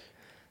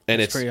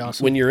 And that's pretty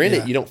awesome. When you're in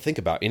it, you don't think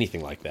about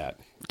anything like that.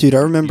 Dude, I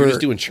remember you're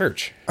just doing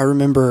church. I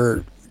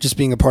remember just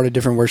being a part of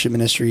different worship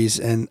ministries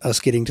and us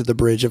getting to the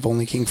bridge of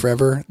Only King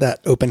Forever, that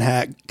open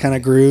hat kind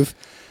of groove.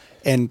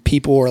 And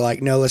people were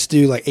like, no, let's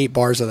do like 8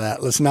 bars of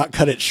that. Let's not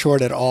cut it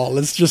short at all.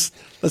 Let's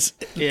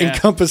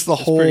encompass the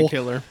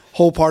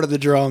whole part of the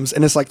drums.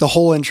 And it's like the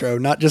whole intro,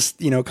 not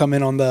just, come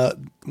in on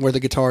where the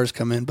guitars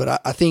come in.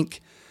 But I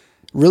think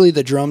really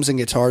the drums and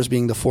guitars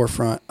being the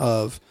forefront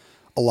of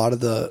a lot of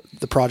the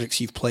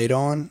projects you've played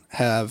on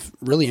have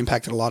really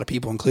impacted a lot of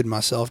people, including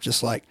myself.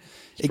 Just like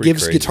it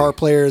gives crazy. Guitar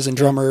players and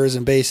drummers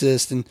and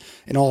bassists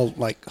and all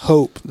like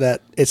hope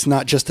that it's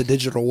not just a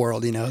digital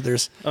world.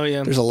 There's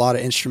a lot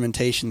of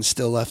instrumentation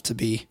still left to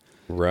be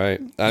right.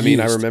 I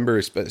mean, I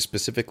remember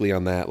specifically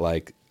on that,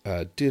 like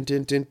and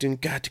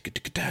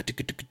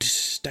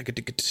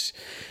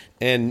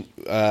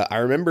I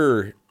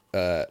remember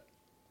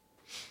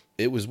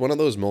it was one of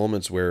those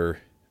moments where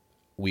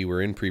we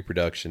were in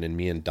pre-production and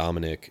me and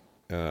Dominic,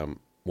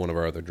 one of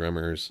our other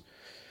drummers,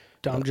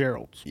 Dom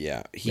Gerald's.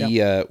 Yeah.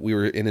 We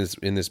were in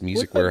this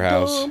music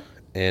warehouse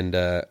and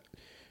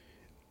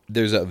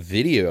there's a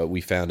video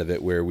we found of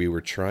it where we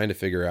were trying to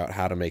figure out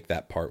how to make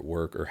that part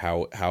work or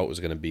how it was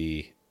going to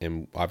be.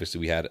 And obviously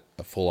we had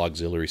a full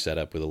auxiliary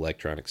setup with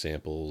electronic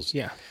samples.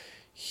 Yeah.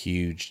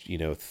 Huge,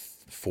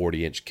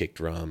 40-inch kick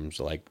drums,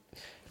 like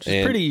it's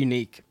pretty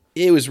unique.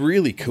 It was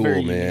really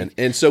cool, man. Unique.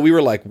 And so we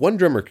were like, one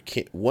drummer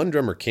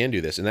can do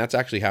this, and that's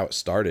actually how it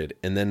started.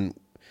 And then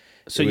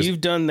so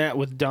you've done that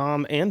with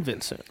Dom and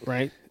Vincent,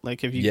 right?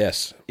 Like, have you?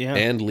 Yes. Yeah.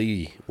 And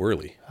Lee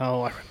Worley.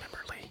 Oh, I remember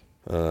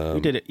Lee. We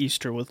did an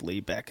Easter with Lee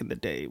back in the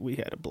day. We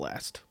had a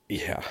blast.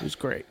 Yeah. It was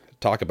great.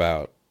 Talk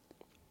about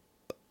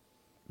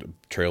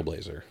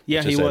trailblazer.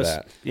 Yeah, he was.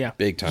 That. Yeah.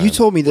 Big time. You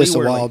told me this a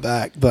while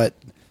back, but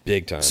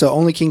big time. So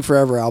Only King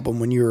Forever album,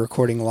 when you were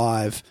recording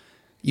live,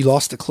 you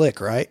lost the click,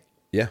 right?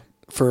 Yeah.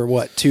 For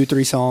what,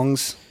 2-3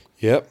 songs?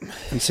 Yep.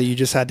 And so you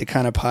just had to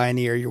kind of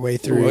pioneer your way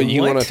through. Well,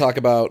 you want to talk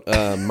about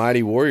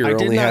Mighty Warrior? I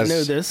did not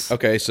know this.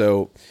 Okay,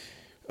 so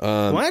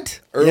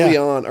what? Early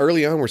on,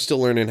 we're still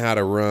learning how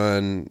to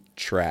run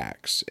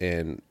tracks,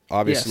 and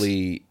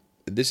obviously,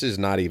 this is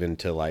not even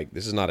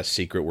this is not a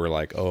secret. We're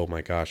like, oh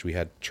my gosh, we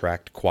had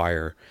tracked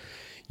choir.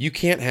 You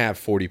can't have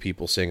 40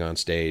 people sing on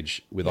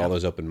stage with all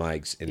those open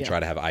mics and try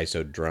to have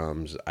ISO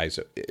drums.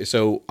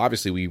 So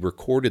obviously, we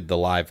recorded the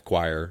live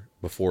choir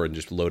before and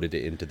just loaded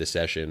it into the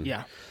session.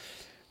 Yeah.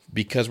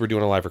 Because we're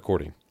doing a live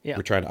recording. Yeah.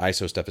 We're trying to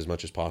ISO stuff as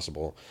much as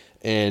possible.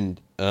 And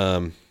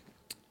a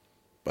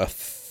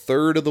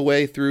third of the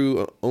way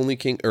through Only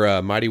King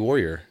or Mighty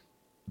Warrior,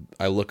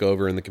 I look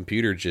over and the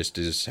computer just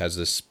has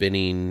this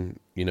spinning,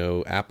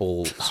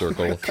 Apple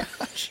circle. Oh my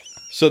gosh.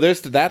 So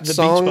there's that The beach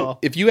song. ball.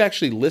 If you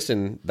actually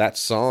listen, that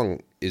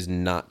song is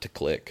not to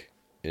click,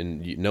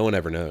 and no one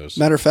ever knows.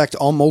 Matter of fact,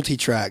 all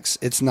multi-tracks,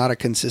 it's not a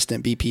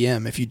consistent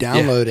BPM. If you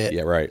download it,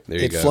 Yeah, right. There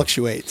you it go.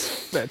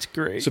 fluctuates. That's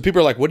great. So people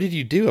are like, "What did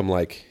you do?" I'm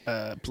like,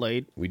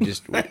 Played. "We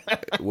just.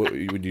 what, do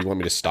you want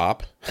me to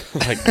stop?"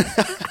 Like,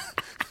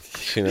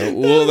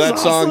 well, that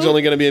song's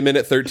only going to be a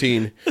minute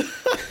 13.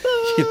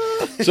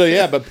 So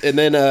yeah, and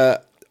then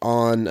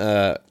on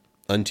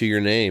Unto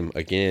Your Name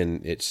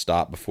again, it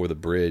stopped before the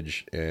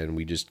bridge, and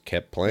we just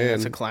kept playing. Yeah,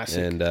 it's a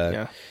classic. And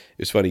Yeah. it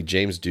was funny.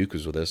 James Duke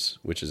was with us,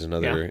 which is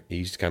another. Yeah.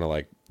 He's kind of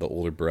like the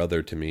older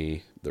brother to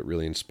me that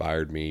really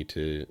inspired me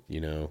to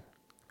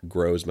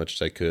grow as much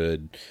as I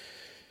could,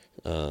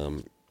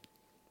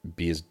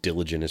 be as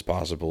diligent as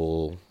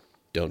possible.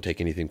 Don't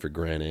take anything for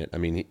granted. I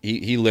mean,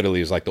 he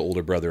literally is like the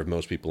older brother of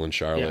most people in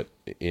Charlotte,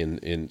 in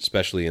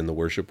especially in the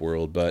worship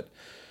world. But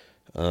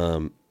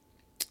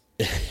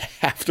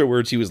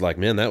afterwards, he was like,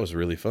 "Man, that was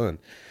really fun."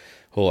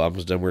 Whole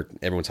album's done.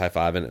 Everyone's high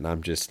fiving, and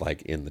I'm just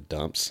like in the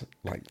dumps.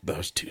 Like,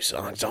 those 2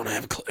 songs don't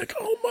have a click.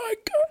 Oh my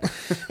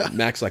god!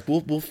 Mac's like,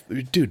 "We'll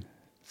dude,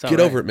 get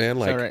over it, man."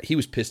 Like, he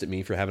was pissed at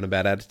me for having a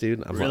bad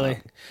attitude. I'm Really?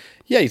 like,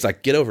 yeah. He's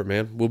like, "Get over it,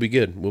 man. We'll be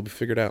good. We'll be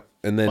figured out."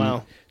 And then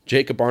Wow.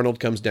 Jacob Arnold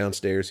comes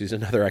downstairs. He's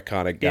another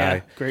iconic guy.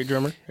 Yeah, great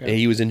drummer. Yeah. And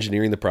he was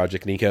engineering the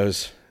project, and he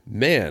goes,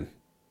 "Man,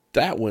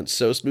 that went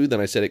so smooth."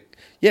 And I said,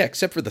 "Yeah,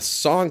 except for the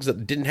songs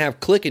that didn't have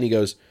click." And he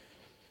goes,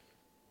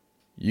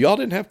 "Y'all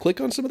didn't have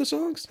click on some of the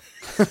songs?"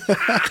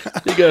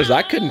 He goes,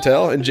 "I couldn't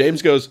tell." And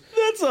James goes,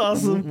 That's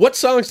awesome. "What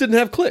songs didn't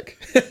have click?"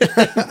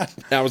 And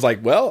I was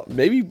like, "Well,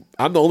 maybe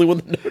I'm the only one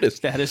that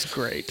noticed." That is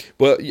great.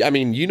 Well, I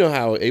mean, you know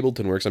how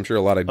Ableton works. I'm sure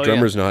a lot of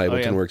drummers know how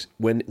Ableton yeah. works.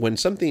 When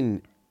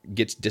something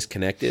gets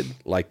disconnected,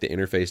 like the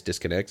interface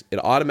disconnects, it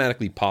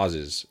automatically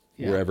pauses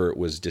wherever it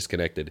was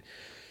disconnected.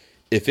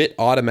 If it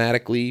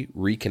automatically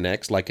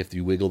reconnects, like if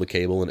you wiggle the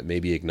cable and it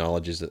maybe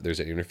acknowledges that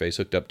there's an interface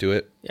hooked up to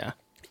it, Yeah.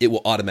 it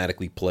will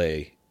automatically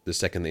play the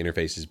second the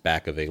interface is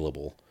back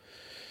available.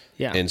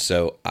 Yeah. And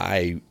so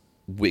I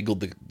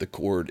wiggled the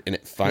cord, and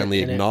it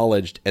finally And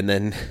acknowledged. And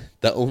then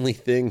the only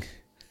thing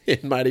in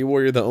Mighty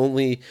Warrior, the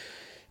only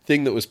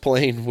thing that was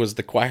playing was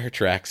the choir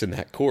tracks in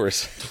that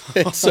chorus.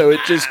 And so it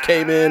just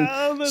came in.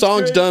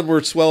 Song's great. done.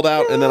 We're swelled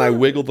out. And then I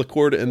wiggled the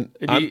cord, and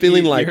I'm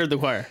feeling like you heard the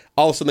choir.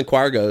 all of a sudden the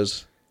choir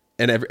goes,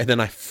 and then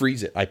I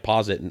freeze it. I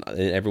pause it, and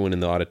everyone in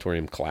the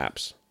auditorium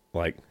claps.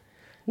 Like,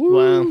 woo.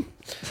 Wow,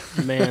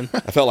 man. I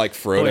felt like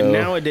Frodo. Boy,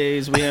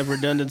 nowadays we have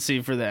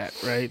redundancy for that,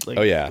 right? Like,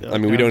 Oh yeah, I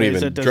mean, we don't nowadays even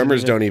that doesn't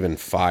drummers don't even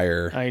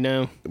fire. I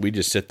know. We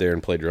just sit there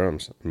and play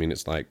drums. I mean,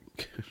 it's like,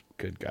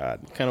 good God,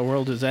 What kind of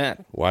world is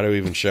that? why do we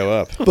even show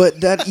up?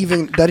 But that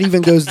even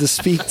goes to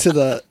speak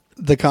to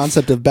the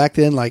concept of back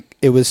then, like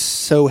it was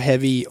so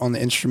heavy on the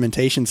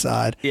instrumentation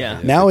side. Yeah.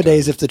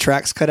 Nowadays, if the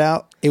track's cut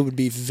out, it would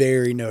be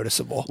very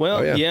noticeable. Well,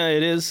 Oh, yeah. yeah.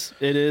 It is.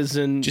 It is,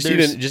 and Just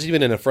there's-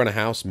 even in a front of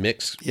house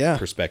mix Yeah.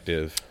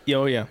 perspective.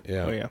 Oh yeah.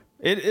 Yeah. Oh yeah.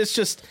 It's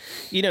just,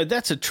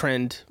 that's a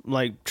trend.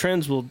 Like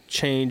trends will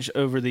change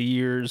over the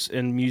years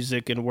in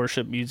music and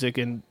worship music,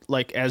 and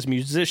like as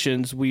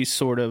musicians, we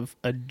sort of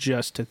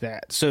adjust to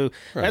that. So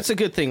that's a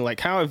good thing.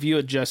 Like, how have you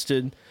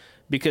adjusted?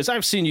 Because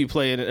I've seen you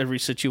play in every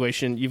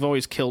situation. You've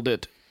always killed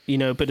it.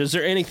 But is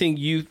there anything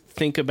you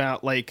think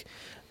about, like,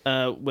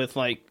 with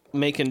like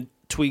making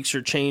tweaks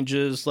or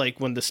changes, like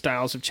when the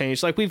styles have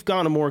changed? Like, we've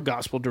gone a more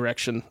gospel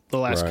direction the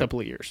last Right. couple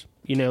of years.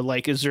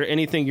 Like, is there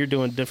anything you're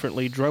doing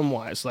differently drum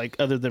wise? Like,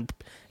 other than,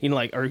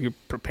 like, are you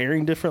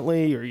preparing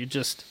differently, or you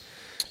just,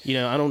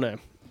 I don't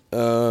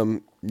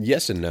know.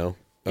 Yes and no.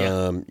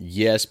 Yeah.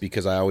 Yes,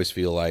 because I always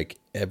feel like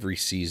every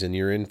season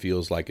you're in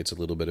feels like it's a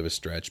little bit of a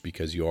stretch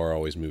because you are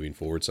always moving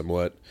forward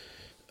somewhat.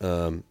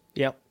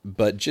 Yep.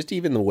 But just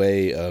even the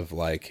way of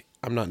like,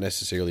 I'm not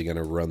necessarily going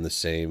to run the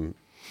same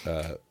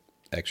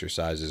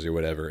exercises or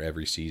whatever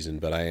every season,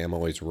 but I am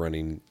always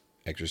running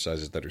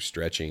exercises that are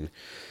stretching.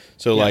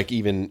 So like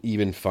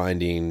even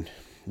finding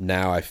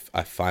now, I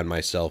find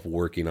myself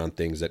working on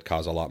things that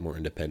cause a lot more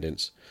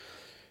independence.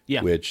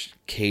 Yeah. Which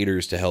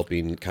caters to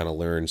helping kind of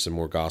learn some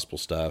more gospel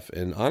stuff.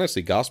 And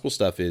honestly, gospel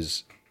stuff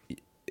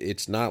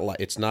it's not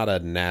a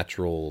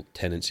natural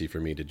tendency for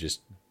me to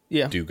just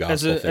do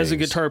gospel things. As a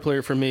guitar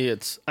player, for me,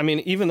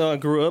 even though I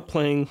grew up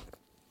playing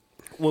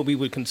what we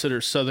would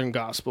consider Southern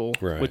gospel,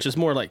 Right. which is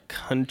more like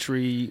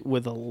country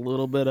with a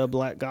little bit of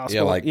black gospel.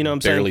 Yeah, like what I'm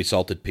saying? barely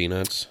salted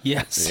peanuts.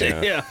 Yes.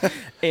 Yeah. Yeah.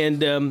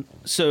 And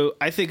so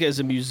I think as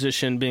a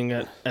musician, being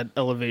at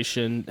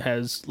Elevation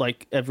has,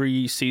 like,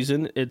 every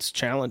season, it's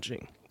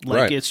challenging. Like,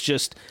 Right. it's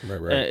just,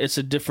 Right. it's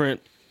a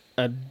different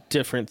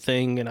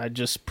thing, and I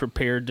just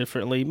prepare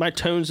differently. My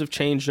tones have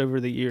changed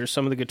over the years.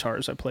 Some of the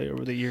guitars I play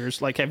over the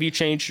years. Like, have you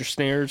changed your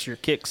snares, your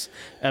kicks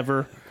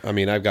ever? I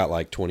mean, I've got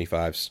like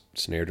 25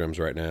 snare drums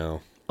right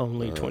now.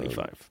 Only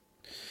 25.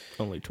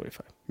 Only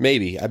 25.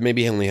 Maybe I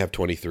only have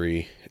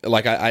 23.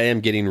 Like I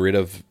am getting rid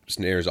of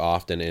snares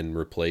often and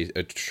replace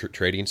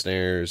trading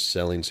snares,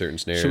 selling certain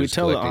snares. Should we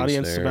tell the collecting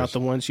audience snares. about the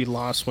ones you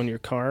lost when your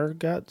car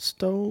got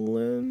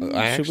stolen?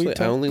 I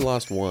only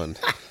lost one.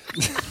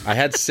 I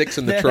had 6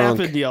 in the that trunk.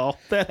 happened, y'all.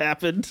 That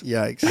happened.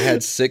 Yikes. I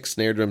had 6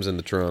 snare drums in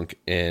the trunk,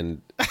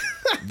 and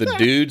the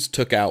dudes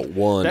took out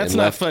one. That's and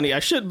not left. funny. I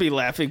shouldn't be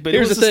laughing, but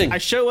Here's it was the thing. I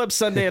show up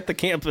Sunday at the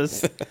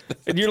campus,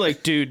 and you're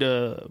like, dude,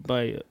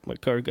 my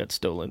car got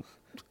stolen.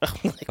 I'm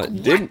like,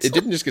 It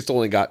didn't just get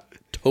stolen; it got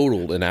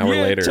totaled an hour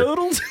yeah, later.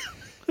 totaled.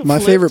 My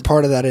Flipped. favorite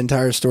part of that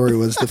entire story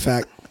was the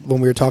fact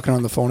when we were talking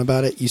on the phone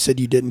about it, you said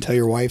you didn't tell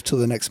your wife till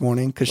the next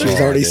morning because she was Oh,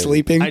 I already didn't.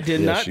 sleeping. I did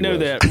Yeah, not she know was.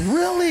 that.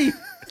 Really?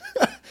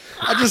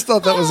 I just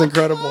thought that was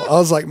incredible. I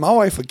was like, my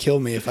wife would kill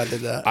me if I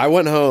did that. I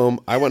went home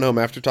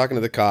after talking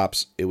to the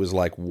cops. It was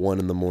like 1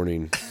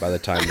 a.m. by the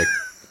time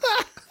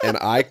and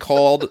I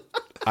called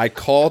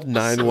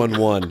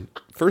 911.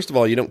 First of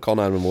all, you don't call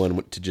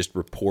 911 to just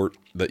report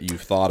that you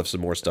thought of some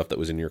more stuff that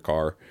was in your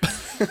car.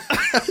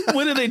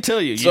 What did they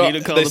tell you? You So need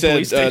to call they the said,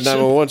 police station.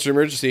 911, it's an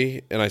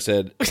emergency. And I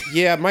said,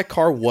 yeah, my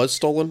car was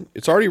stolen.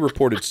 It's already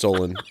reported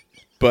stolen.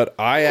 But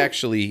I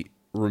actually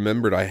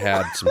remembered I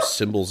had some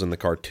symbols in the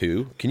car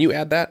too. Can you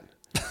add that?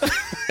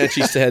 And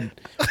she said,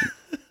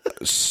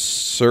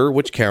 sir,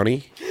 which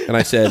county? And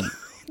I said,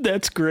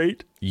 That's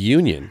great.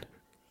 Union.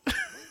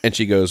 And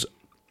she goes,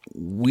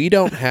 we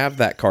don't have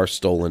that car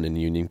stolen in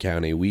Union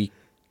County.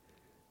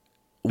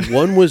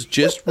 One was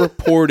just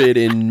reported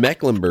in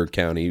Mecklenburg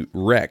County,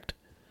 wrecked.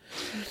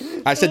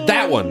 I said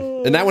that one,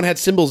 and that one had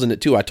symbols in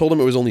it too. I told him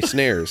it was only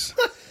snares.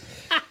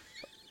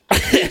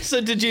 So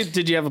did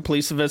you have a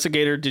police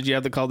investigator? Did you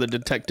have to call the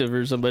detective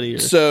or somebody? Or?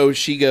 So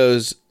she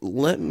goes,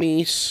 let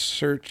me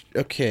search.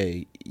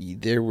 Okay,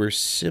 there were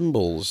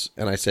symbols,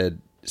 and I said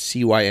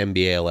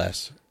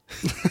CYMBALS,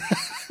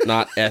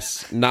 not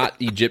S, not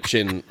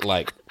Egyptian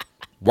like,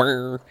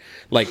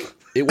 like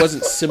it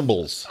wasn't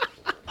symbols.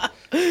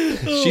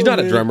 She's not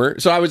a drummer,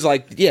 so I was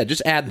like, yeah,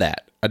 just add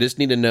that. I just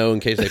need to know in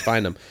case they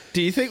find them.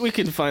 Do you think we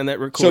can find that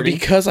So recording?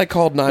 because I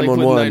called with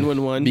 911,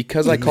 911?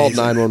 because I called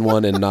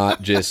 911 and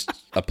not just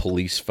a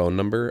police phone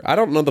number. I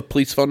don't know the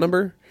police phone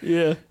number.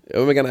 Yeah.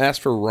 Am I going to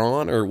ask for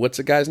Ron or what's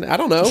the guy's name? I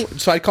don't know.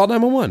 So I called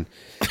 911.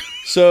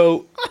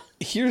 So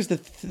here's the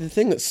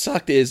thing that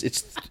sucked is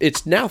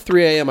it's now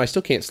 3 a.m. I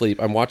still can't sleep.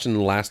 I'm watching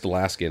The Last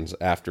Alaskans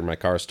after my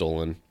car's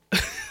stolen,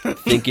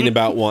 thinking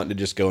about wanting to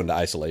just go into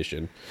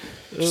isolation.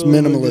 Just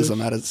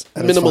minimalism at its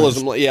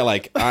Minimalism, finest. yeah,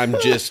 like I'm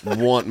just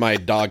want my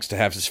dogs to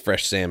have this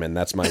fresh salmon.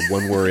 That's my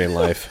one worry in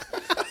life.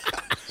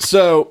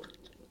 So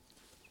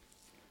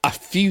a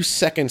few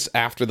seconds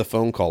after the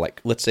phone call,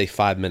 like let's say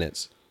 5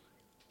 minutes,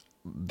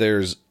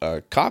 there's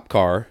a cop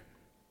car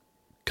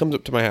comes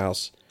up to my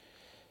house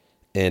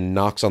and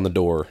knocks on the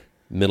door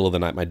middle of the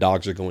night. My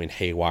dogs are going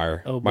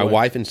haywire. Oh, boy. My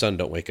wife and son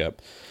don't wake up.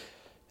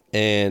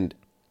 And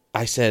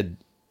I said,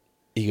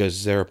 he goes,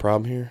 is there a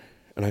problem here?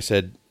 And I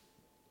said,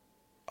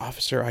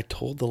 officer, I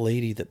told the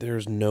lady that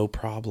there's no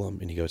problem.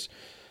 And he goes,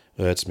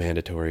 well, it's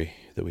mandatory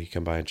that we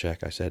come by and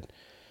check. I said,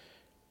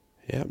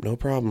 yeah, no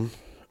problem.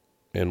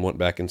 And went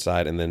back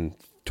inside. And then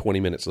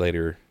 20 minutes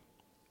later,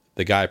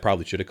 the guy I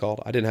probably should have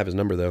called, I didn't have his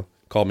number though,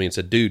 called me and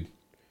said, dude,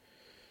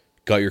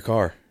 got your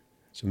car.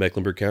 It's in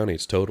Mecklenburg County.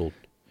 It's totaled.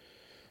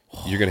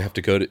 You're going to have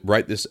to go to,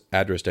 write this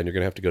address down. You're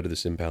going to have to go to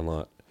this impound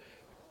lot.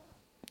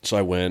 So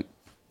I went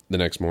the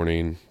next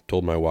morning,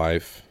 told my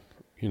wife,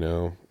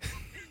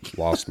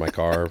 lost my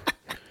car.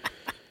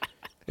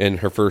 And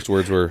her first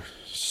words were,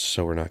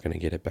 so we're not going to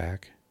get it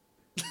back?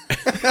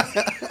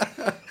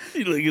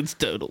 You think it's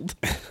totaled.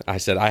 I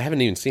said, I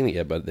haven't even seen it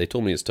yet, but they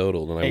told me it's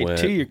totaled. And I Hey, went.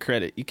 to your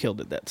credit, you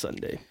killed it that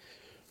Sunday.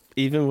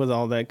 Even with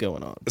all that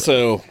going on. Bro.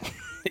 So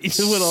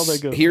Even with all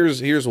that going on.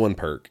 here's one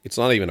perk. It's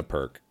not even a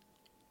perk.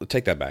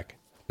 Take that back.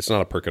 It's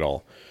not a perk at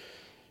all.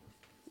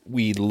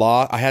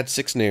 I had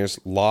 6 snares,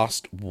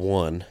 lost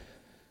 1.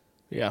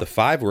 Yeah. The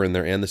 5 were in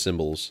there and the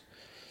cymbals.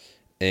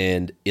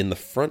 And in the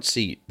front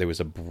seat, there was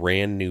a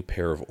brand new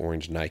pair of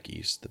orange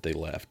Nikes that they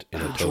left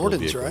in a total Jordans,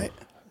 vehicle. right?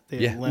 They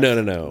Yeah.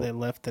 left- No. They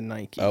left the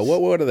Nikes.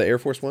 What are the Air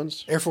Force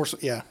ones? Air Force,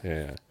 yeah.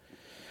 Yeah.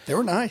 They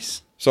were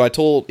nice. So I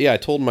told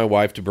my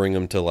wife to bring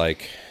them to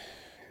like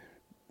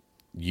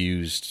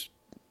used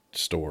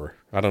store.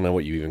 I don't know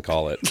what you even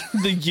call it.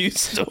 The used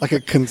store. Like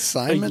a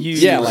consignment?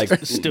 used- Yeah, like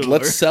store.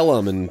 let's sell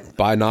them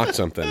and knock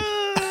something.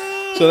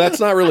 So that's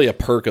not really a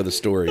perk of the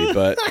story,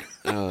 but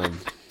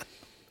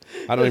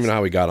I don't even know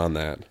how we got on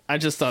that. I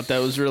just thought that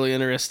was really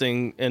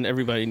interesting, and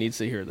everybody needs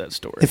to hear that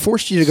story. It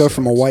forced you to go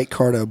from a white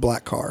car to a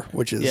black car,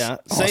 which is Yeah,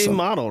 awesome. same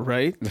model,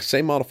 right? The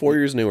same model, 4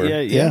 years newer.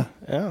 Yeah.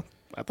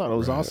 I thought it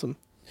was awesome.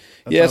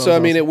 Yeah, thought so it I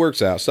was mean, awesome. it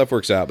works out. Stuff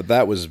works out, but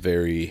that was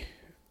very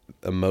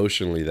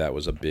emotionally. That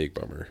was a big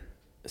bummer.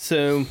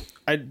 So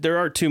there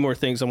are 2 more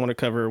things I want to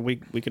cover. We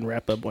can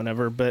wrap up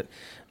whenever, but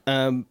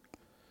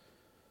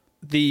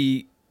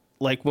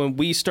when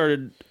we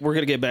started, we're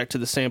gonna get back to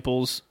the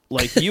samples.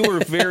 Like you were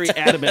very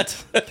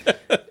adamant.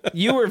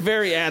 You were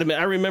very adamant.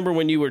 I remember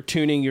when you were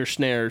tuning your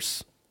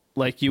snares.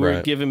 Like you were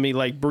Right. giving me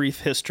like brief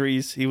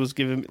histories. He was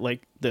giving me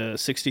like the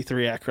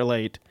 63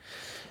 acrylate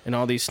and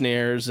all these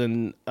snares.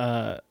 And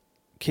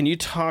can you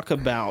talk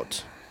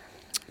about?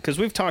 Because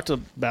we've talked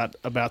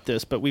about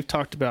this, but we've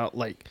talked about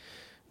like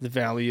the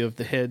value of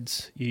the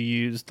heads you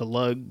use, the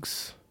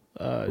lugs,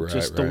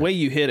 just the way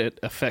you hit it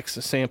affects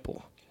the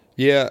sample.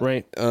 Yeah.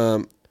 Right.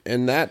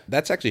 And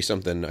that's actually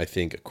something I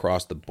think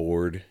across the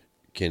board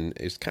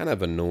is kind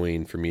of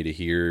annoying for me to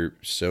hear.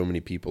 So many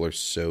people are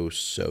so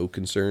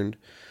concerned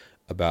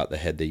about the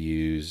head they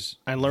use.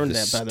 I learned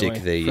that, by the way,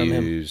 stick they from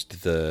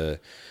used, the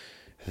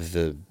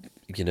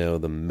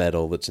the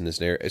metal that's in this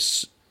snare.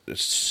 It's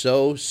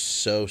so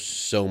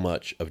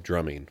much of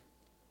drumming,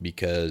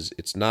 because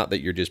it's not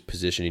that you're just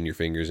positioning your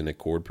fingers in a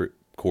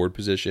chord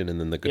position and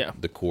then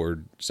the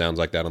chord sounds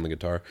like that on the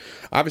guitar.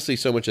 Obviously,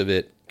 so much of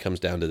it comes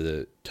down to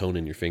the tone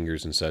in your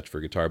fingers and such for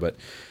guitar, but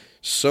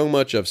so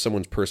much of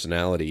someone's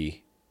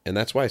personality, and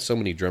that's why so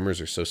many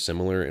drummers are so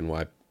similar, and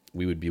why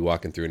we would be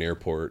walking through an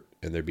airport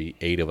and there'd be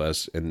 8 of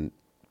us, and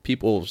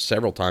people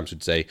several times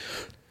would say,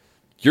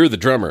 "You're the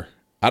drummer.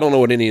 I don't know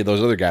what any of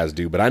those other guys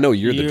do, but I know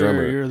you're the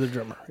drummer." You're the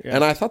drummer. Yeah.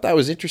 And I thought that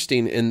was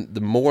interesting, and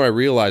the more I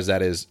realized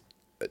that is,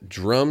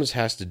 drums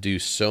has to do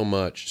so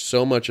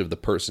much of the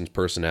person's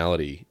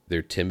personality,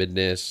 their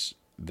timidness,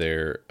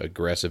 their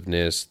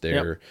aggressiveness,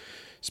 their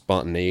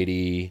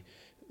spontaneity,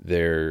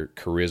 their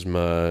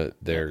charisma,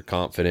 their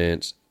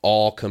confidence,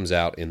 all comes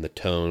out in the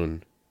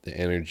tone, the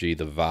energy,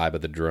 the vibe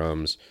of the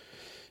drums,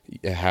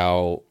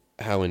 how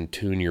in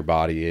tune your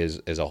body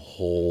is as a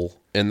whole.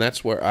 And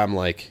that's where I'm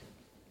like,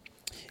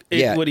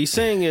 what he's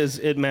saying is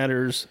it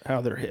matters how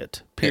they're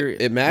hit.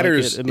 Period. It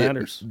matters. It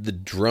matters. The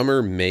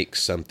drummer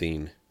makes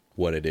something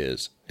what it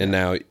is. And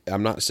now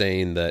I'm not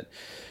saying that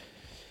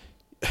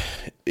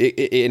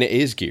it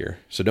is gear.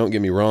 So don't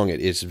get me wrong.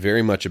 It's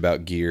very much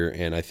about gear.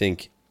 And I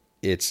think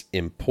it's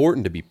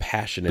important to be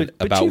passionate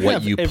about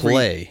what you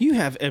play. You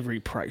have every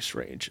price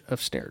range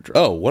of snare drum.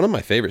 Oh, one of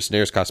my favorite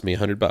snares cost me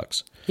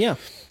 $100. Yeah.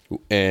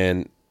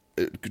 And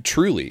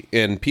truly,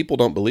 and people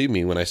don't believe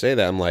me when I say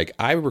that. I'm like,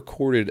 I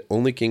recorded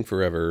Only King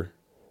Forever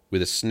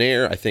with a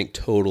snare. I think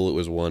total it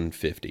was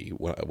 $150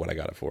 what I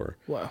got it for.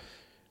 Wow.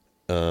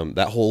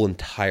 That whole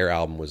entire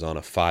album was on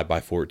a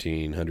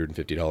 5x14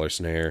 $150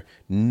 snare.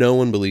 No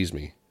one believes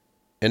me,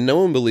 and no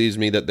one believes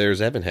me that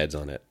there's Evan heads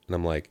on it. And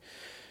I'm like,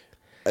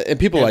 and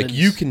people are like,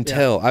 you can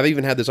tell. I've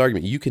even had this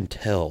argument. You can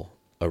tell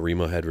a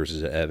Remo head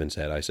versus an Evans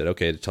head. I said,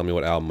 okay, tell me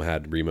what album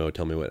had Remo.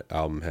 Tell me what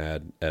album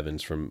had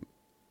Evans from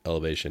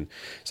Elevation.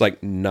 It's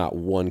like not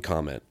one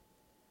comment.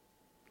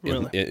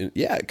 Really?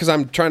 Yeah, because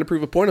I'm trying to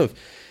prove a point of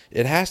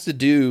it has to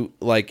do,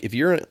 like, if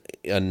you're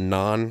a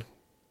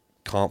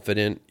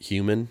non-confident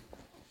human,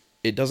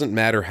 it doesn't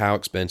matter how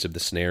expensive the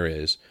snare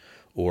is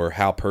or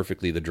how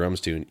perfectly the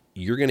drums tune.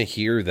 You're going to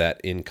hear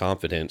that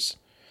inconfidence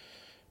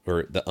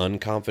or the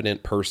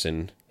unconfident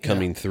person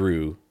coming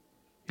through.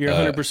 You're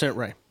 100%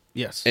 right.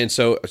 Yes. And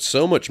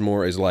so much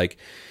more is like,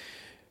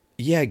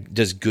 yeah,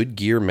 does good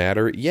gear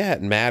matter? Yeah,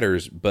 it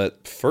matters.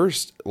 But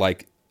first,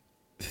 like,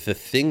 the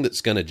thing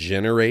that's going to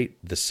generate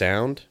the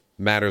sound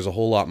matters a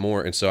whole lot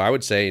more. And so I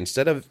would say,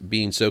 instead of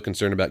being so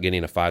concerned about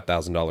getting a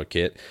 $5,000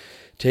 kit,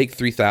 take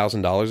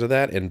 $3,000 of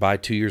that and buy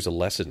 2 years of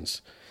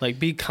lessons. Like,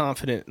 be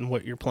confident in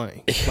what you're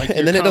playing. Like,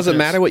 and then it doesn't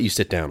matter what you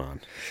sit down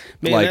on.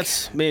 Man, like,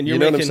 you're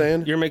know what I'm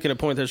saying? You're making a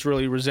point that's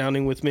really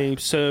resounding with me.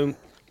 So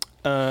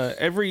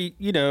every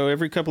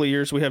couple of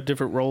years we have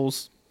different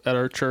roles at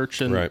our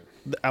church, and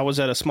I was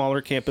at a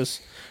smaller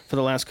campus for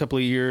the last couple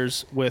of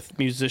years with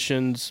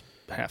musicians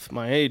half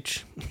my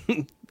age,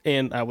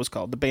 and I was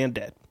called the band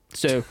dad.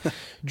 So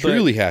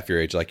truly half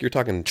your age, like you're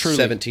talking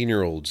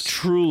 17-year-olds.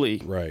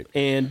 Truly. Right.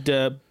 And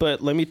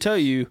but let me tell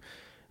you,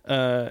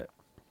 I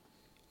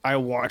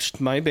watched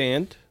my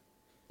band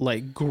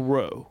like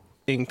grow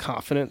in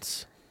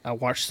confidence. I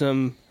watched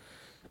them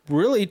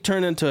really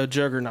turn into a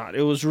juggernaut.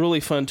 It was really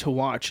fun to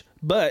watch,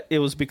 but it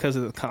was because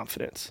of the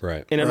confidence.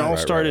 Right. And it all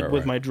started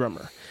with my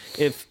drummer.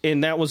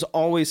 And that was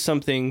always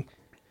something,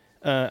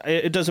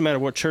 it doesn't matter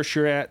what church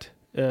you're at,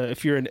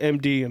 if you're an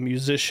MD, a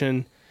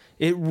musician,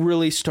 it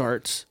really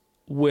starts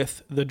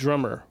with the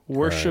drummer.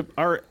 Worship,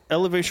 our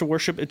elevation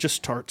worship, it just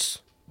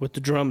starts with the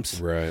drums.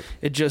 Right.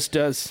 It just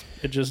does.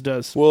 It just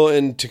does. Well,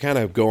 and to kind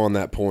of go on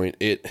that point,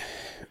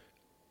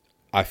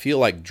 I feel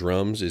like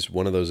drums is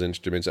one of those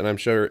instruments, and I'm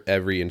sure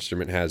every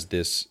instrument has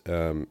this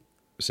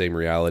same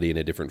reality in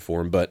a different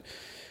form, but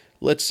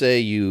let's say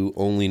you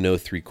only know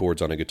 3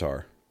 chords on a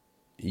guitar.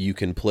 You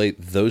can play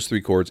those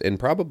 3 chords and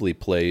probably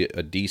play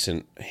a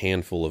decent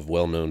handful of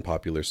well-known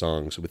popular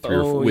songs with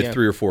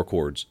 3 or 4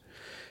 chords.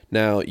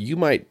 Now, you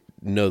might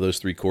know those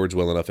 3 chords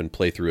well enough and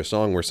play through a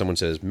song where someone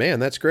says, "Man,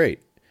 that's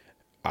great."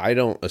 I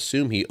don't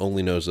assume he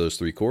only knows those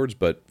 3 chords,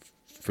 but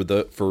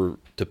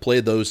to play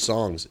those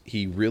songs,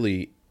 he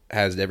really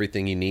has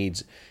everything he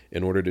needs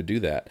in order to do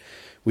that.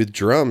 With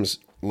drums,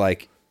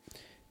 like,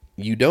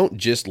 you don't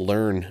just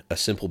learn a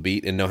simple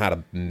beat and know how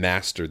to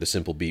master the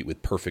simple beat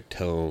with perfect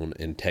tone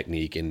and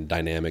technique and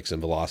dynamics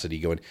and velocity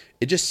going.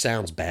 It just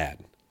sounds bad.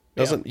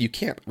 You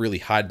can't really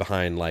hide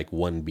behind like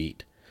one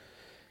beat.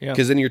 Yeah.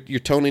 Because then your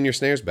tone in your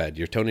snare's bad,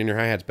 your tone in your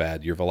hi-hat's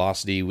bad, your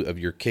velocity of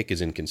your kick is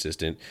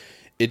inconsistent.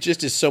 It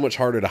just is so much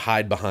harder to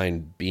hide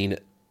behind being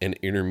an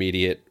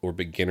intermediate or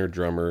beginner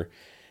drummer.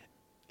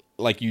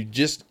 Like, it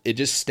just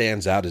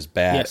stands out as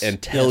bad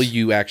until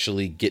you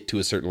actually get to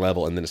a certain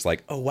level, and then it's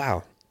like, oh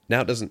wow,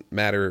 Now it doesn't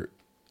matter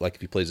like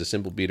if he plays a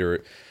simple beat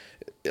or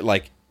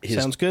like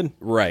sounds good,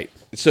 right?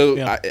 So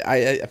Yeah.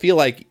 I feel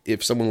like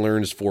if someone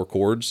learns 4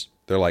 chords,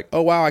 they're like,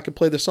 oh wow, I could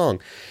play this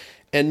song.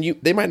 And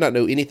they might not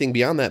know anything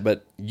beyond that,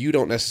 but you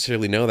don't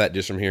necessarily know that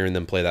just from hearing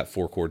them play that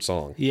 4 chord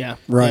song. Yeah,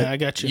 Right. Yeah, I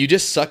got you. You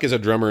just suck as a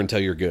drummer until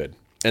you're good.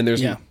 And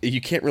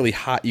you can't really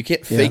you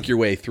can't fake your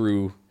way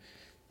through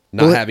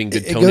not having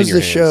good tone in your hands. It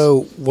goes to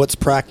show what's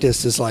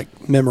practiced is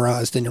like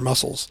memorized in your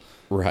muscles.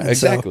 Right. And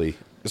Exactly.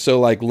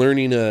 So like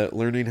learning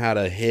how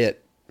to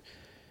hit,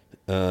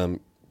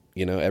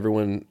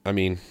 everyone, I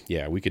mean,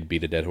 yeah, we could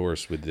beat a dead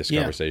horse with this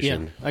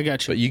conversation. Yeah, I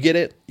got you. But you get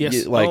it? Yes.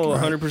 You, like,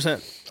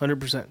 100%.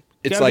 100%.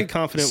 It's Gotta like be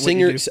confident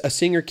a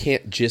singer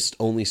can't just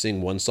only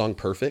sing one song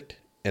perfect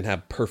and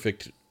have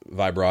perfect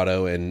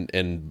vibrato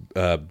and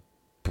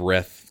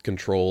breath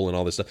control and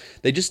all this stuff.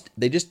 They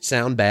just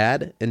sound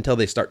bad until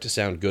they start to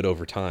sound good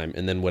over time,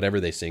 and then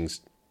whatever they sing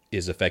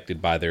is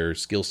affected by their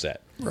skill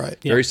set. Right.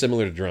 Very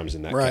similar to drums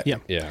in that. Right. Case.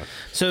 Yeah.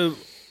 So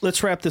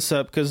let's wrap this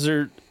up because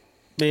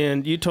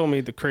man, you told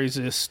me the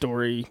craziest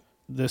story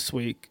this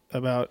week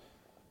about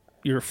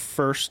your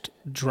first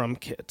drum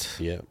kit.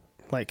 Yeah.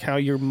 Like how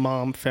your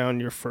mom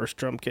found your first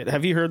drum kit.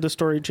 Have you heard the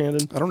story,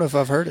 Chandon? I don't know if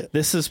I've heard it.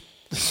 This is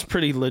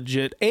pretty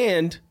legit.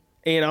 And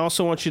I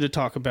also want you to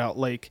talk about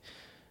like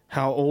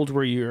how old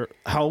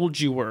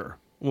you were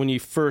when you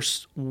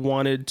first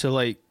wanted to,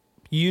 like,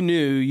 you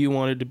knew you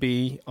wanted to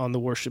be on the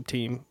worship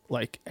team,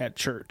 like at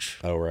church.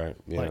 Oh, right.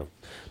 Yeah. Like,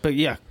 but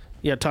yeah,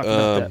 talk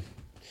about that.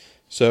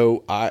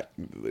 So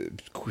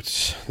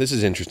this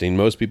is interesting.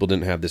 Most people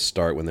didn't have this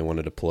start when they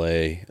wanted to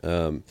play.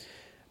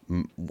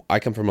 I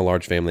come from a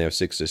large family. I have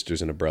 6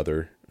 sisters and a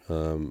brother,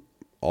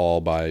 all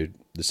by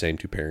the same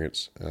 2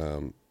 parents.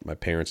 My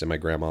parents and my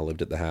grandma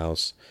lived at the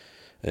house,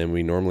 and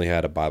we normally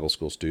had a Bible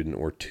school student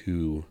or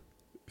 2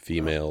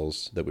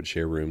 females that would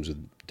share rooms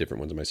with different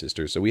ones of my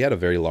sisters. So we had a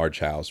very large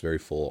house, very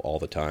full all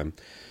the time.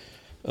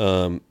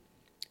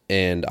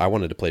 And I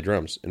wanted to play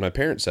drums. And my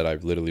parents said I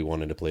literally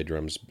wanted to play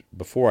drums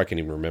before I can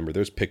even remember.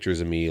 There's pictures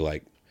of me,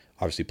 like,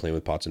 obviously playing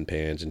with pots and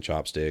pans and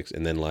chopsticks,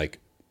 and then, like,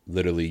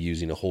 literally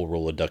using a whole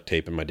roll of duct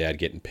tape and my dad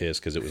getting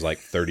pissed because it was like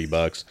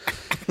 $30.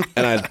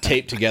 And I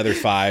taped together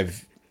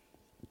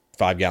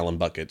 5-gallon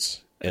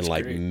buckets and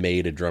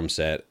made a drum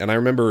set. And I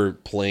remember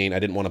playing, I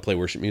didn't want to play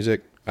worship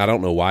music. I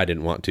don't know why I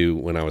didn't want to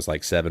when I was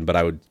like 7, but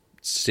I would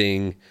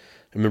sing.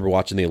 I remember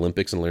watching the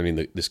Olympics and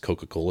learning this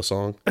Coca-Cola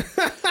song.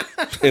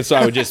 And so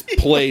I would just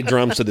play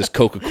drums to this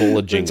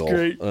Coca-Cola jingle. That's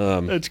great.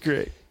 That's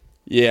great.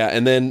 Yeah.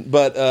 And then,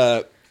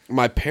 but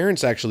my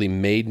parents actually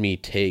made me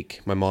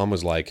my mom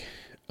was like,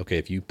 okay,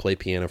 if you play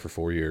piano for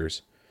 4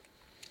 years.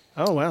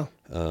 Oh, wow.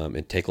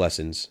 And take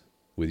lessons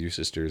with your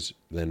sisters,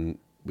 then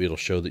it'll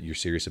show that you're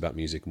serious about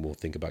music, and we'll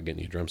think about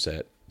getting you a drum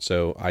set.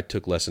 So I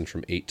took lessons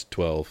from 8 to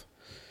 12,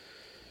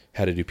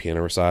 had to do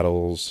piano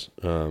recitals.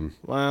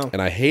 Wow.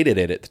 And I hated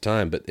it at the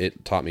time, but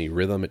it taught me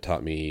rhythm. It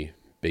taught me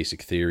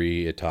basic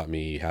theory. It taught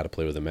me how to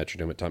play with a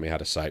metronome. It taught me how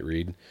to sight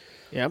read.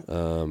 Yep.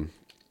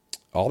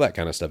 All that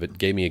kind of stuff. It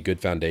gave me a good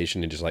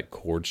foundation in just like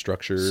chord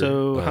structure.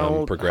 So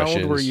how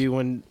progressions. old were you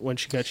when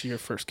she got you your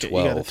first kit?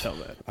 12. You got to tell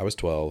that. I was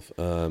 12.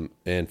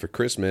 And for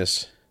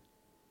Christmas,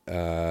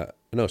 for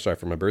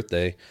my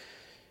birthday,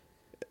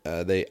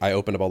 I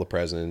opened up all the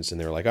presents and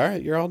they were like, all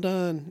right, you're all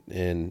done.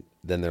 And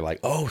then they're like,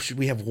 oh, should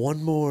we have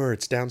one more?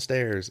 It's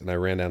downstairs. And I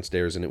ran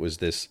downstairs and it was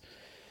this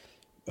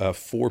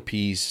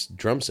 4-piece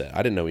drum set.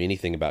 I didn't know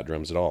anything about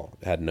drums at all.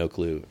 I had no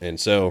clue. And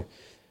so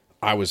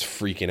I was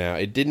freaking out.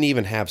 It didn't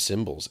even have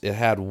cymbals. It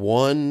had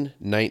one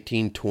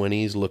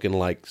 1920s looking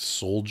like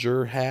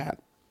soldier hat.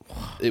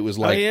 It was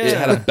like, It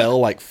had a bell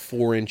like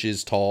 4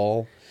 inches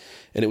tall,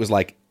 and it was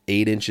like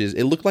 8 inches.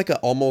 It looked like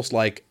almost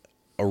like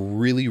a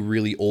really,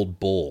 really old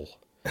bull.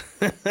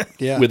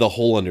 Yeah. With a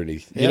hole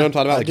underneath. You know what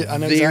I'm talking about?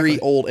 Like very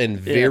old and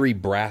very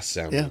brass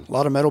sounding. Yeah, a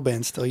lot of metal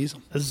bands still use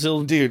them.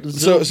 Zilbel?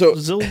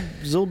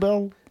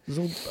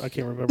 I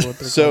can't remember what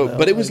they're called.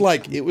 But it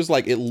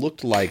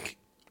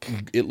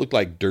looked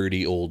like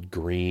dirty old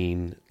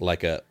green,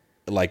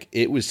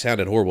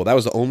 sounded horrible. That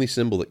was the only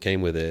cymbal that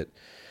came with it.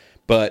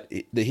 But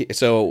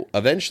so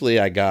eventually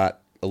I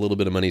got a little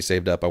bit of money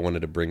saved up. I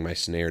wanted to bring my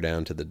snare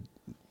down to the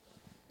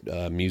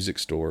music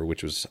store,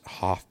 which was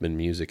Hoffman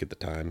Music at the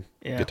time.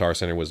 Yeah. Guitar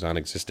Center was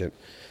non-existent,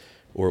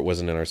 or it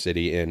wasn't in our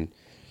city. And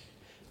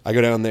I go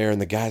down there and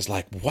the guy's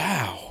like,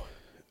 wow,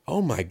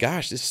 oh my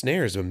gosh, this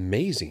snare is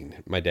amazing.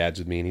 My dad's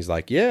with me and he's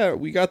like, yeah,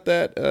 we got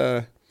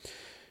that.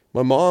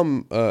 My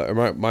mom,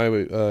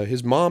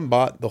 his mom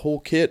bought the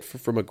whole kit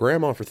from a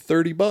grandma for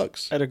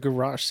 $30 at a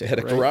garage sale.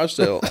 Garage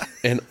sale,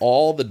 and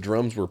all the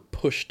drums were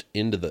pushed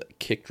into the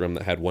kick drum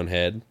that had one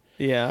head.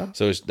 Yeah.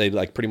 So they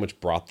like pretty much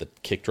brought the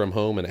kick drum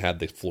home, and it had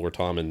the floor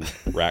tom and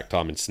rack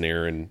tom and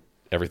snare and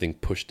everything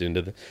pushed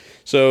into the.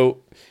 So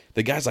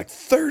the guy's like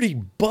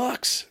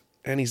 $30,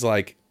 and he's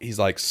like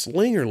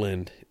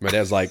Slingerland. My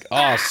dad's like,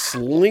 oh,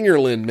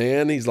 Slingerland,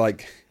 man. He's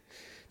like.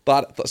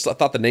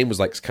 Thought the name was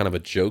like kind of a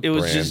joke. It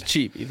was brand. just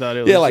cheap. You thought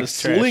it was like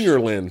just trash.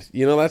 Slingerland.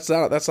 You know, that's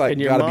like and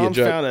your gotta mom be a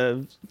joke. Found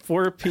a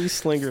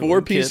 4-piece Slingerland.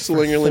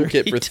 Slingerland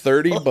kit for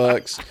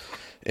 $30.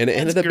 And it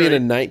ended up being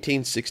a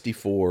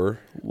 1964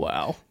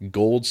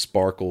 gold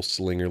sparkle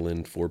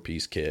Slingerland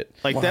 4-piece kit.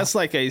 Like that's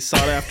like a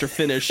sought after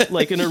finish,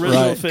 like an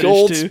original finish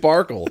gold too.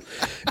 Sparkle.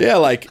 Yeah,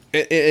 like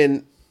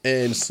and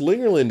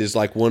Slingerland is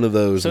like one of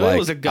those so like it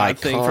was a God iconic,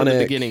 thing from the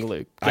beginning,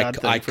 Luke. God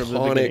thing from the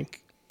beginning.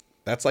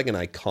 That's like an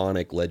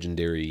iconic,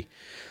 legendary,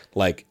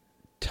 like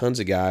tons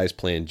of guys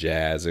playing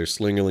jazz. There's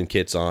Slingerland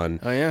kits on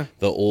the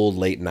old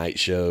late night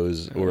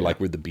shows or like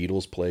where the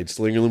Beatles played.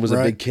 Slingerland was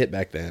a big kit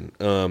back then.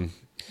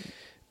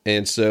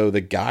 And so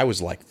the guy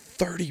was like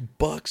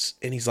 $30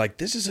 and he's like,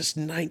 this is a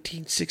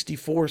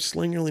 1964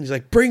 Slingerland. He's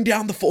like, bring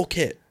down the full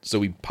kit. So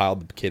we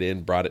piled the kit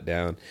in, brought it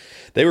down.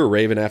 They were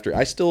raving after.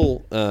 I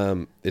still,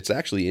 it's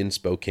actually in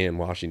Spokane,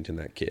 Washington,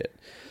 that kit.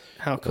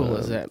 How cool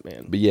is that,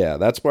 man? But yeah,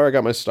 that's where I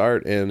got my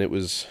start, and it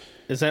was...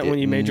 Is that when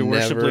you made your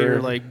worship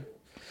leader, like,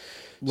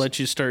 let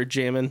you start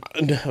jamming?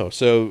 No.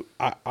 So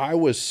I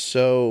was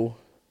so...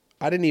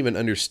 I didn't even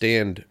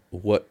understand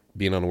what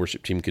being on a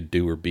worship team could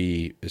do or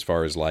be as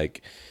far as,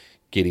 like,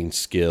 getting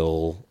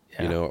skill.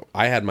 You know,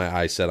 I had my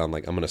eyes set on,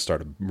 like, I'm going to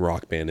start a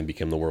rock band and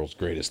become the world's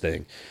greatest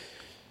thing.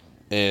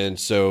 And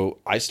so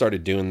I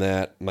started doing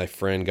that. My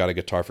friend got a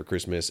guitar for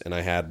Christmas, and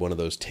I had one of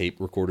those tape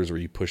recorders where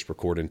you push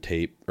record and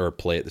tape, or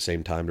play at the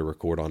same time to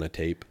record on a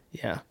tape.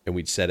 Yeah. And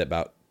we'd set it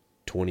about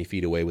 20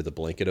 feet away with a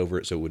blanket over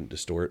it so it wouldn't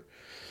distort.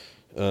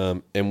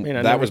 And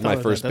that was my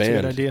first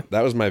band.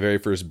 That was my very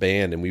first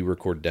band, and we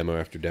recorded demo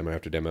after demo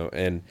after demo.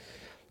 And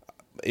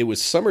it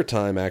was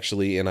summertime,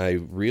 actually, and I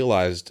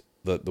realized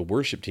that the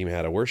worship team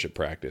had a worship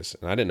practice.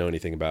 And I didn't know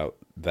anything about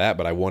that,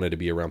 but I wanted to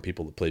be around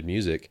people that played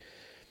music.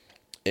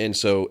 And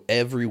so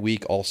every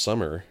week all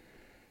summer,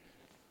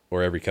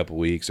 or every couple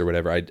weeks or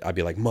whatever, I'd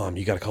be like, Mom,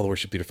 you got to call the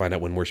worship leader to find out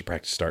when worship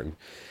practice is starting.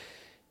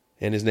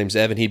 And his name's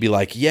Evan. He'd be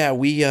like, yeah,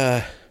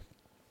 we're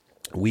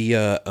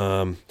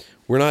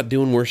not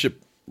doing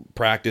worship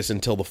practice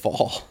until the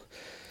fall.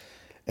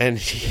 And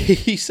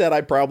he said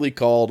I probably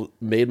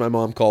made my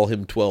mom call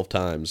him 12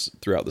 times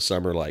throughout the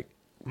summer, like,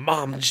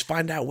 Mom, just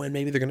find out when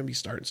maybe they're going to be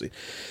starting.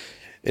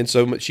 And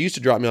so she used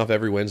to drop me off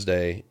every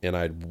Wednesday, and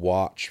I'd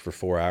watch for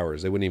 4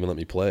 hours. They wouldn't even let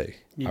me play.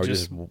 I would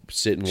just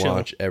sit and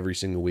watch every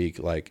single week.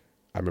 Like,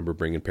 I remember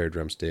bringing a pair of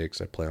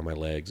drumsticks. I'd play on my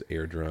legs,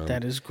 air drum.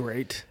 That is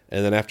great.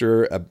 And then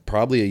after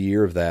probably a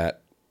year of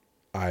that,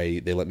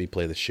 they let me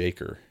play the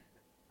shaker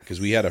because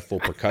we had a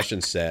full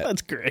percussion set.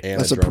 That's great. And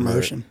that's a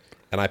promotion.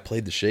 And I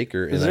played the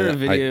shaker. Is there a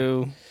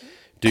video?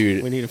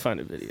 Dude, we need to find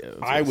a video.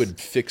 I would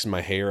fix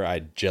my hair.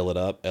 I'd gel it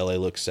up. LA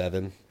Look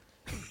 7.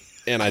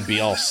 And I'd be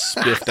all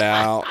spiffed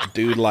out.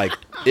 Dude, like,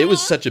 it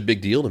was such a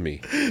big deal to me.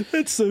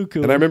 That's so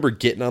cool. And I remember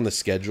getting on the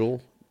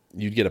schedule.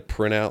 You'd get a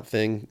printout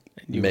thing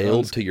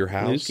mailed to your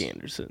house. Luke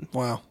Anderson.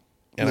 Wow.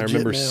 And I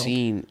remember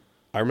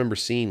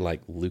seeing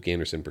like Luke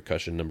Anderson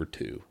percussion number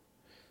 2.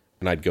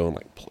 And I'd go and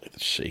like play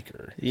the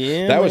shaker.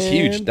 Yeah. That was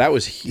huge. That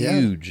was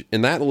huge. Yeah.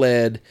 And that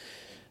led...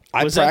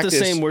 Was that the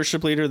same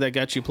worship leader that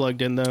got you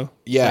plugged in, though?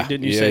 Yeah. Like,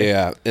 didn't you say?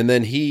 Yeah. And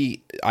then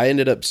I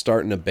ended up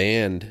starting a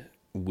band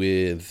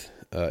with,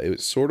 it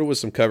was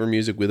some cover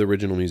music with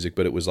original music,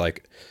 but it was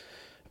like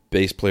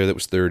bass player that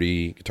was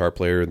 30, guitar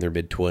player in their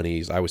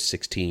mid-20s. I was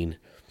 16.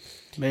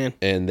 Man.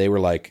 And they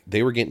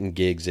were getting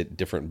gigs at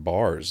different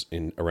bars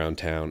around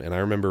town. And I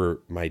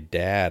remember my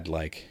dad's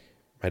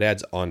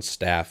on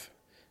staff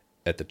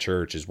at the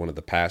church as one of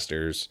the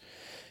pastors.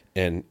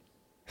 And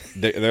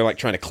they're like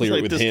trying to clear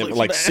it with him,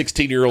 like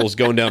 16-year-olds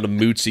going down to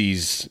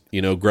Mootsy's,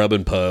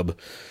 grubbing pub.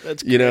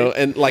 That's great.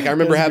 And like I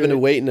remember having to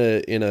wait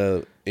in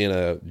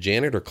a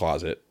janitor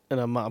closet, in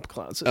a mop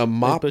closet,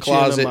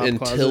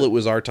 until it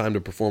was our time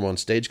to perform on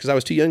stage because I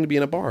was too young to be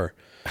in a bar.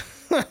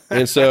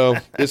 And so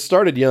it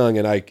started young,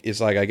 and I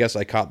guess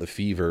I caught the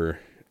fever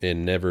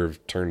and never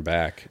turned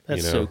back.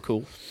 That's so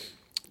cool.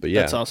 But yeah,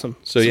 that's awesome.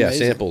 So it's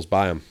samples,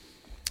 buy them.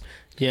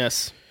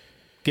 Yes,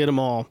 get them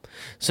all.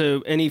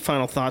 So any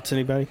final thoughts,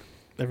 anybody?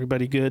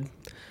 Everybody good?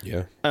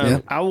 Yeah.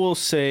 I will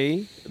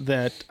say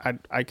that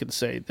I could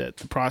say that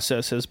the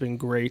process has been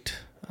great.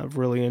 I've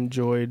really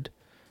enjoyed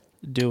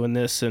doing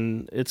this,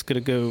 and it's going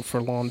to go for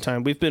a long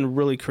time. We've been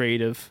really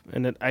creative,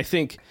 and I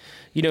think,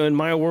 in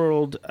my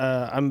world,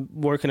 I'm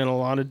working in a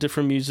lot of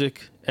different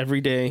music every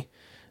day.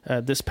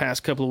 This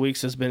past couple of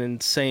weeks has been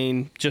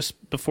insane.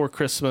 Just before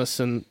Christmas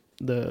and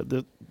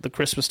the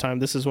Christmas time,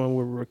 this is when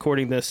we're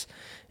recording this,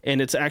 and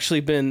it's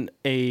actually been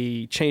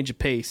a change of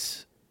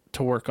pace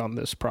to work on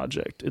this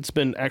project. It's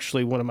been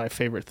actually one of my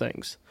favorite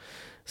things.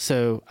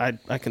 So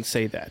I can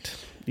say that,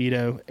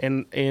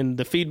 and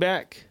the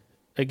feedback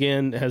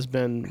again has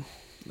been,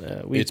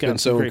 it's been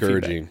so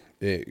encouraging.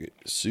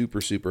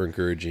 Super, super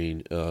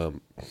encouraging.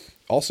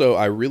 Also,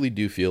 I really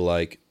do feel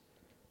like,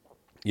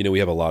 we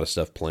have a lot of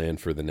stuff planned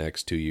for the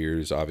next 2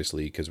 years,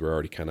 obviously, because we're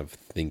already kind of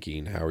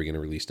thinking, how are we going to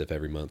release stuff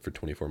every month for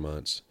 24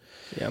 months?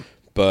 Yeah.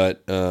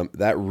 But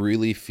that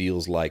really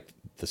feels like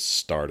the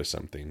start of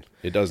something.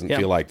 It doesn't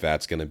feel like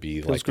that's going to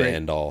be like the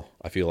end all.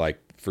 I feel like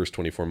first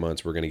 24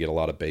 months, we're going to get a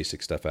lot of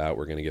basic stuff out.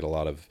 We're going to get a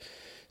lot of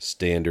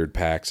standard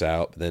packs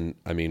out. But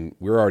then,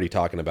 we're already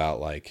talking about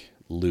like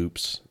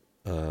loops.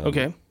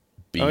 Okay.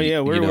 beat. Oh yeah,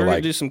 we're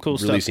gonna do some cool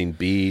stuff. Releasing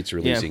beats,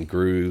 releasing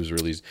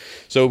grooves,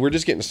 So we're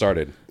just getting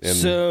started. And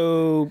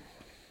so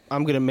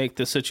I'm gonna make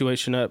the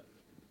situation up.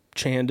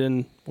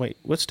 Chandon, wait,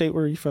 what state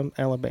were you from?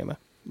 Alabama,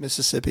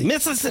 Mississippi.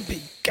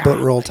 God. But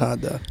Roll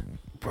Tide though.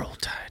 Roll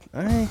Tide.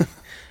 All right.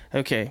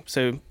 Okay,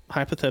 so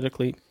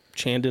hypothetically,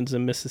 Chandon's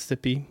in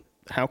Mississippi.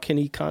 How can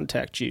he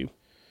contact you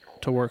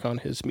to work on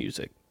his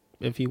music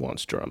if he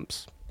wants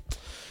drums?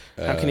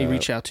 How can he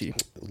reach out to you?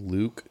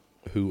 Luke,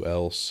 who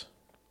else?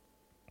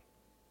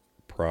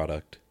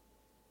 Product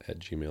at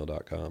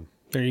gmail.com.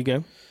 There you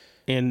go.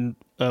 And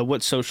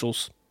what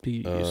socials do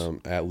you use?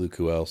 At Luke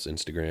Who Else,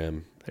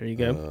 Instagram. There you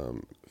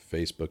go.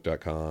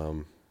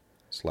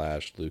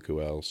 Facebook.com/Luke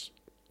Who Else.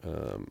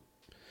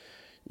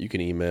 You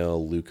can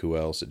email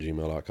LukeWhoElse at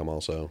gmail.com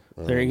also.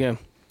 There you go.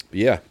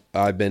 Yeah,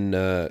 I've been,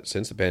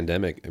 since the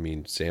pandemic, I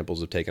mean,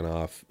 samples have taken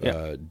off.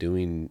 Yep.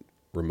 Doing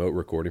remote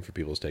recording for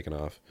people has taken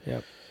off.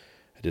 Yep.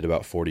 I did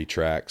about 40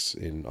 tracks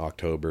in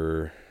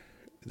October,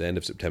 the end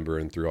of September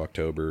and through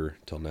October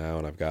till now.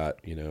 And I've got,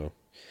 I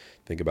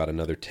think about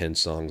another 10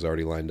 songs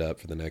already lined up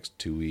for the next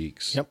 2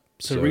 weeks. Yep.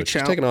 So reach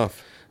out. It's taking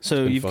off.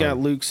 So you've got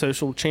Luke's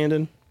social.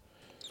 Chandon,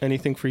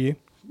 anything for you?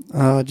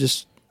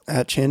 Just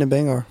at Chandon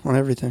Bangar on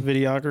everything.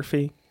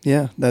 Videography.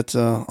 Yeah, that's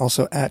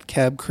also at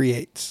Cab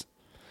Creates.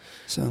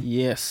 So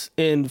yes,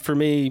 and for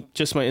me,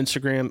 just my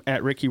Instagram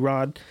at Ricky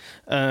Rod.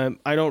 I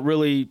don't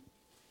really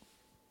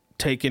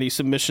take any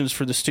submissions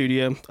for the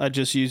studio. I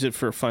just use it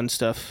for fun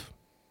stuff,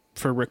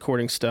 for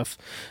recording stuff.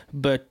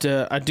 But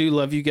I do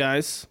love you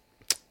guys.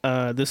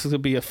 This is gonna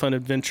be a fun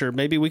adventure.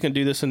 Maybe we can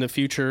do this in the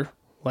future,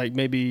 like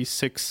maybe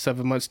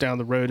 6-7 months down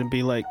the road, and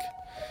be like,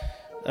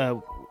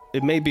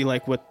 it may be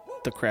like, what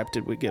the crap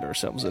did we get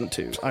ourselves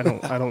into? I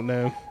don't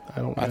know.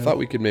 I thought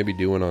we could maybe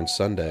do one on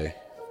Sunday.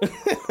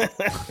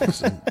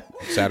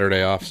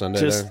 Saturday off,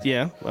 Sunday.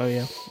 Yeah. Oh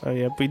yeah.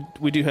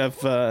 We do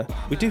have a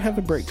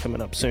break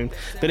coming up soon.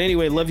 But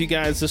anyway, love you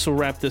guys. This will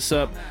wrap this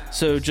up.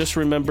 So just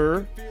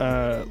remember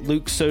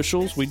Luke's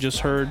socials. We just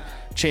heard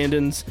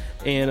Chandon's,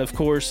 and of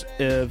course,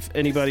 if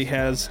anybody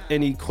has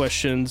any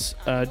questions,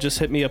 just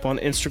hit me up on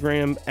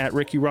Instagram at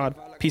Ricky Rod.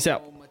 Peace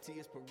out.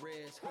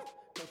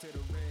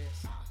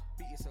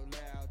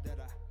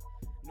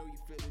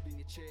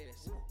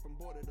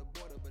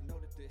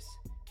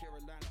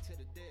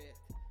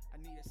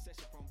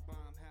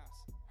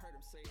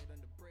 Say it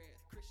under breath.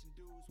 Christian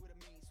dudes with a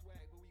mean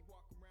swag.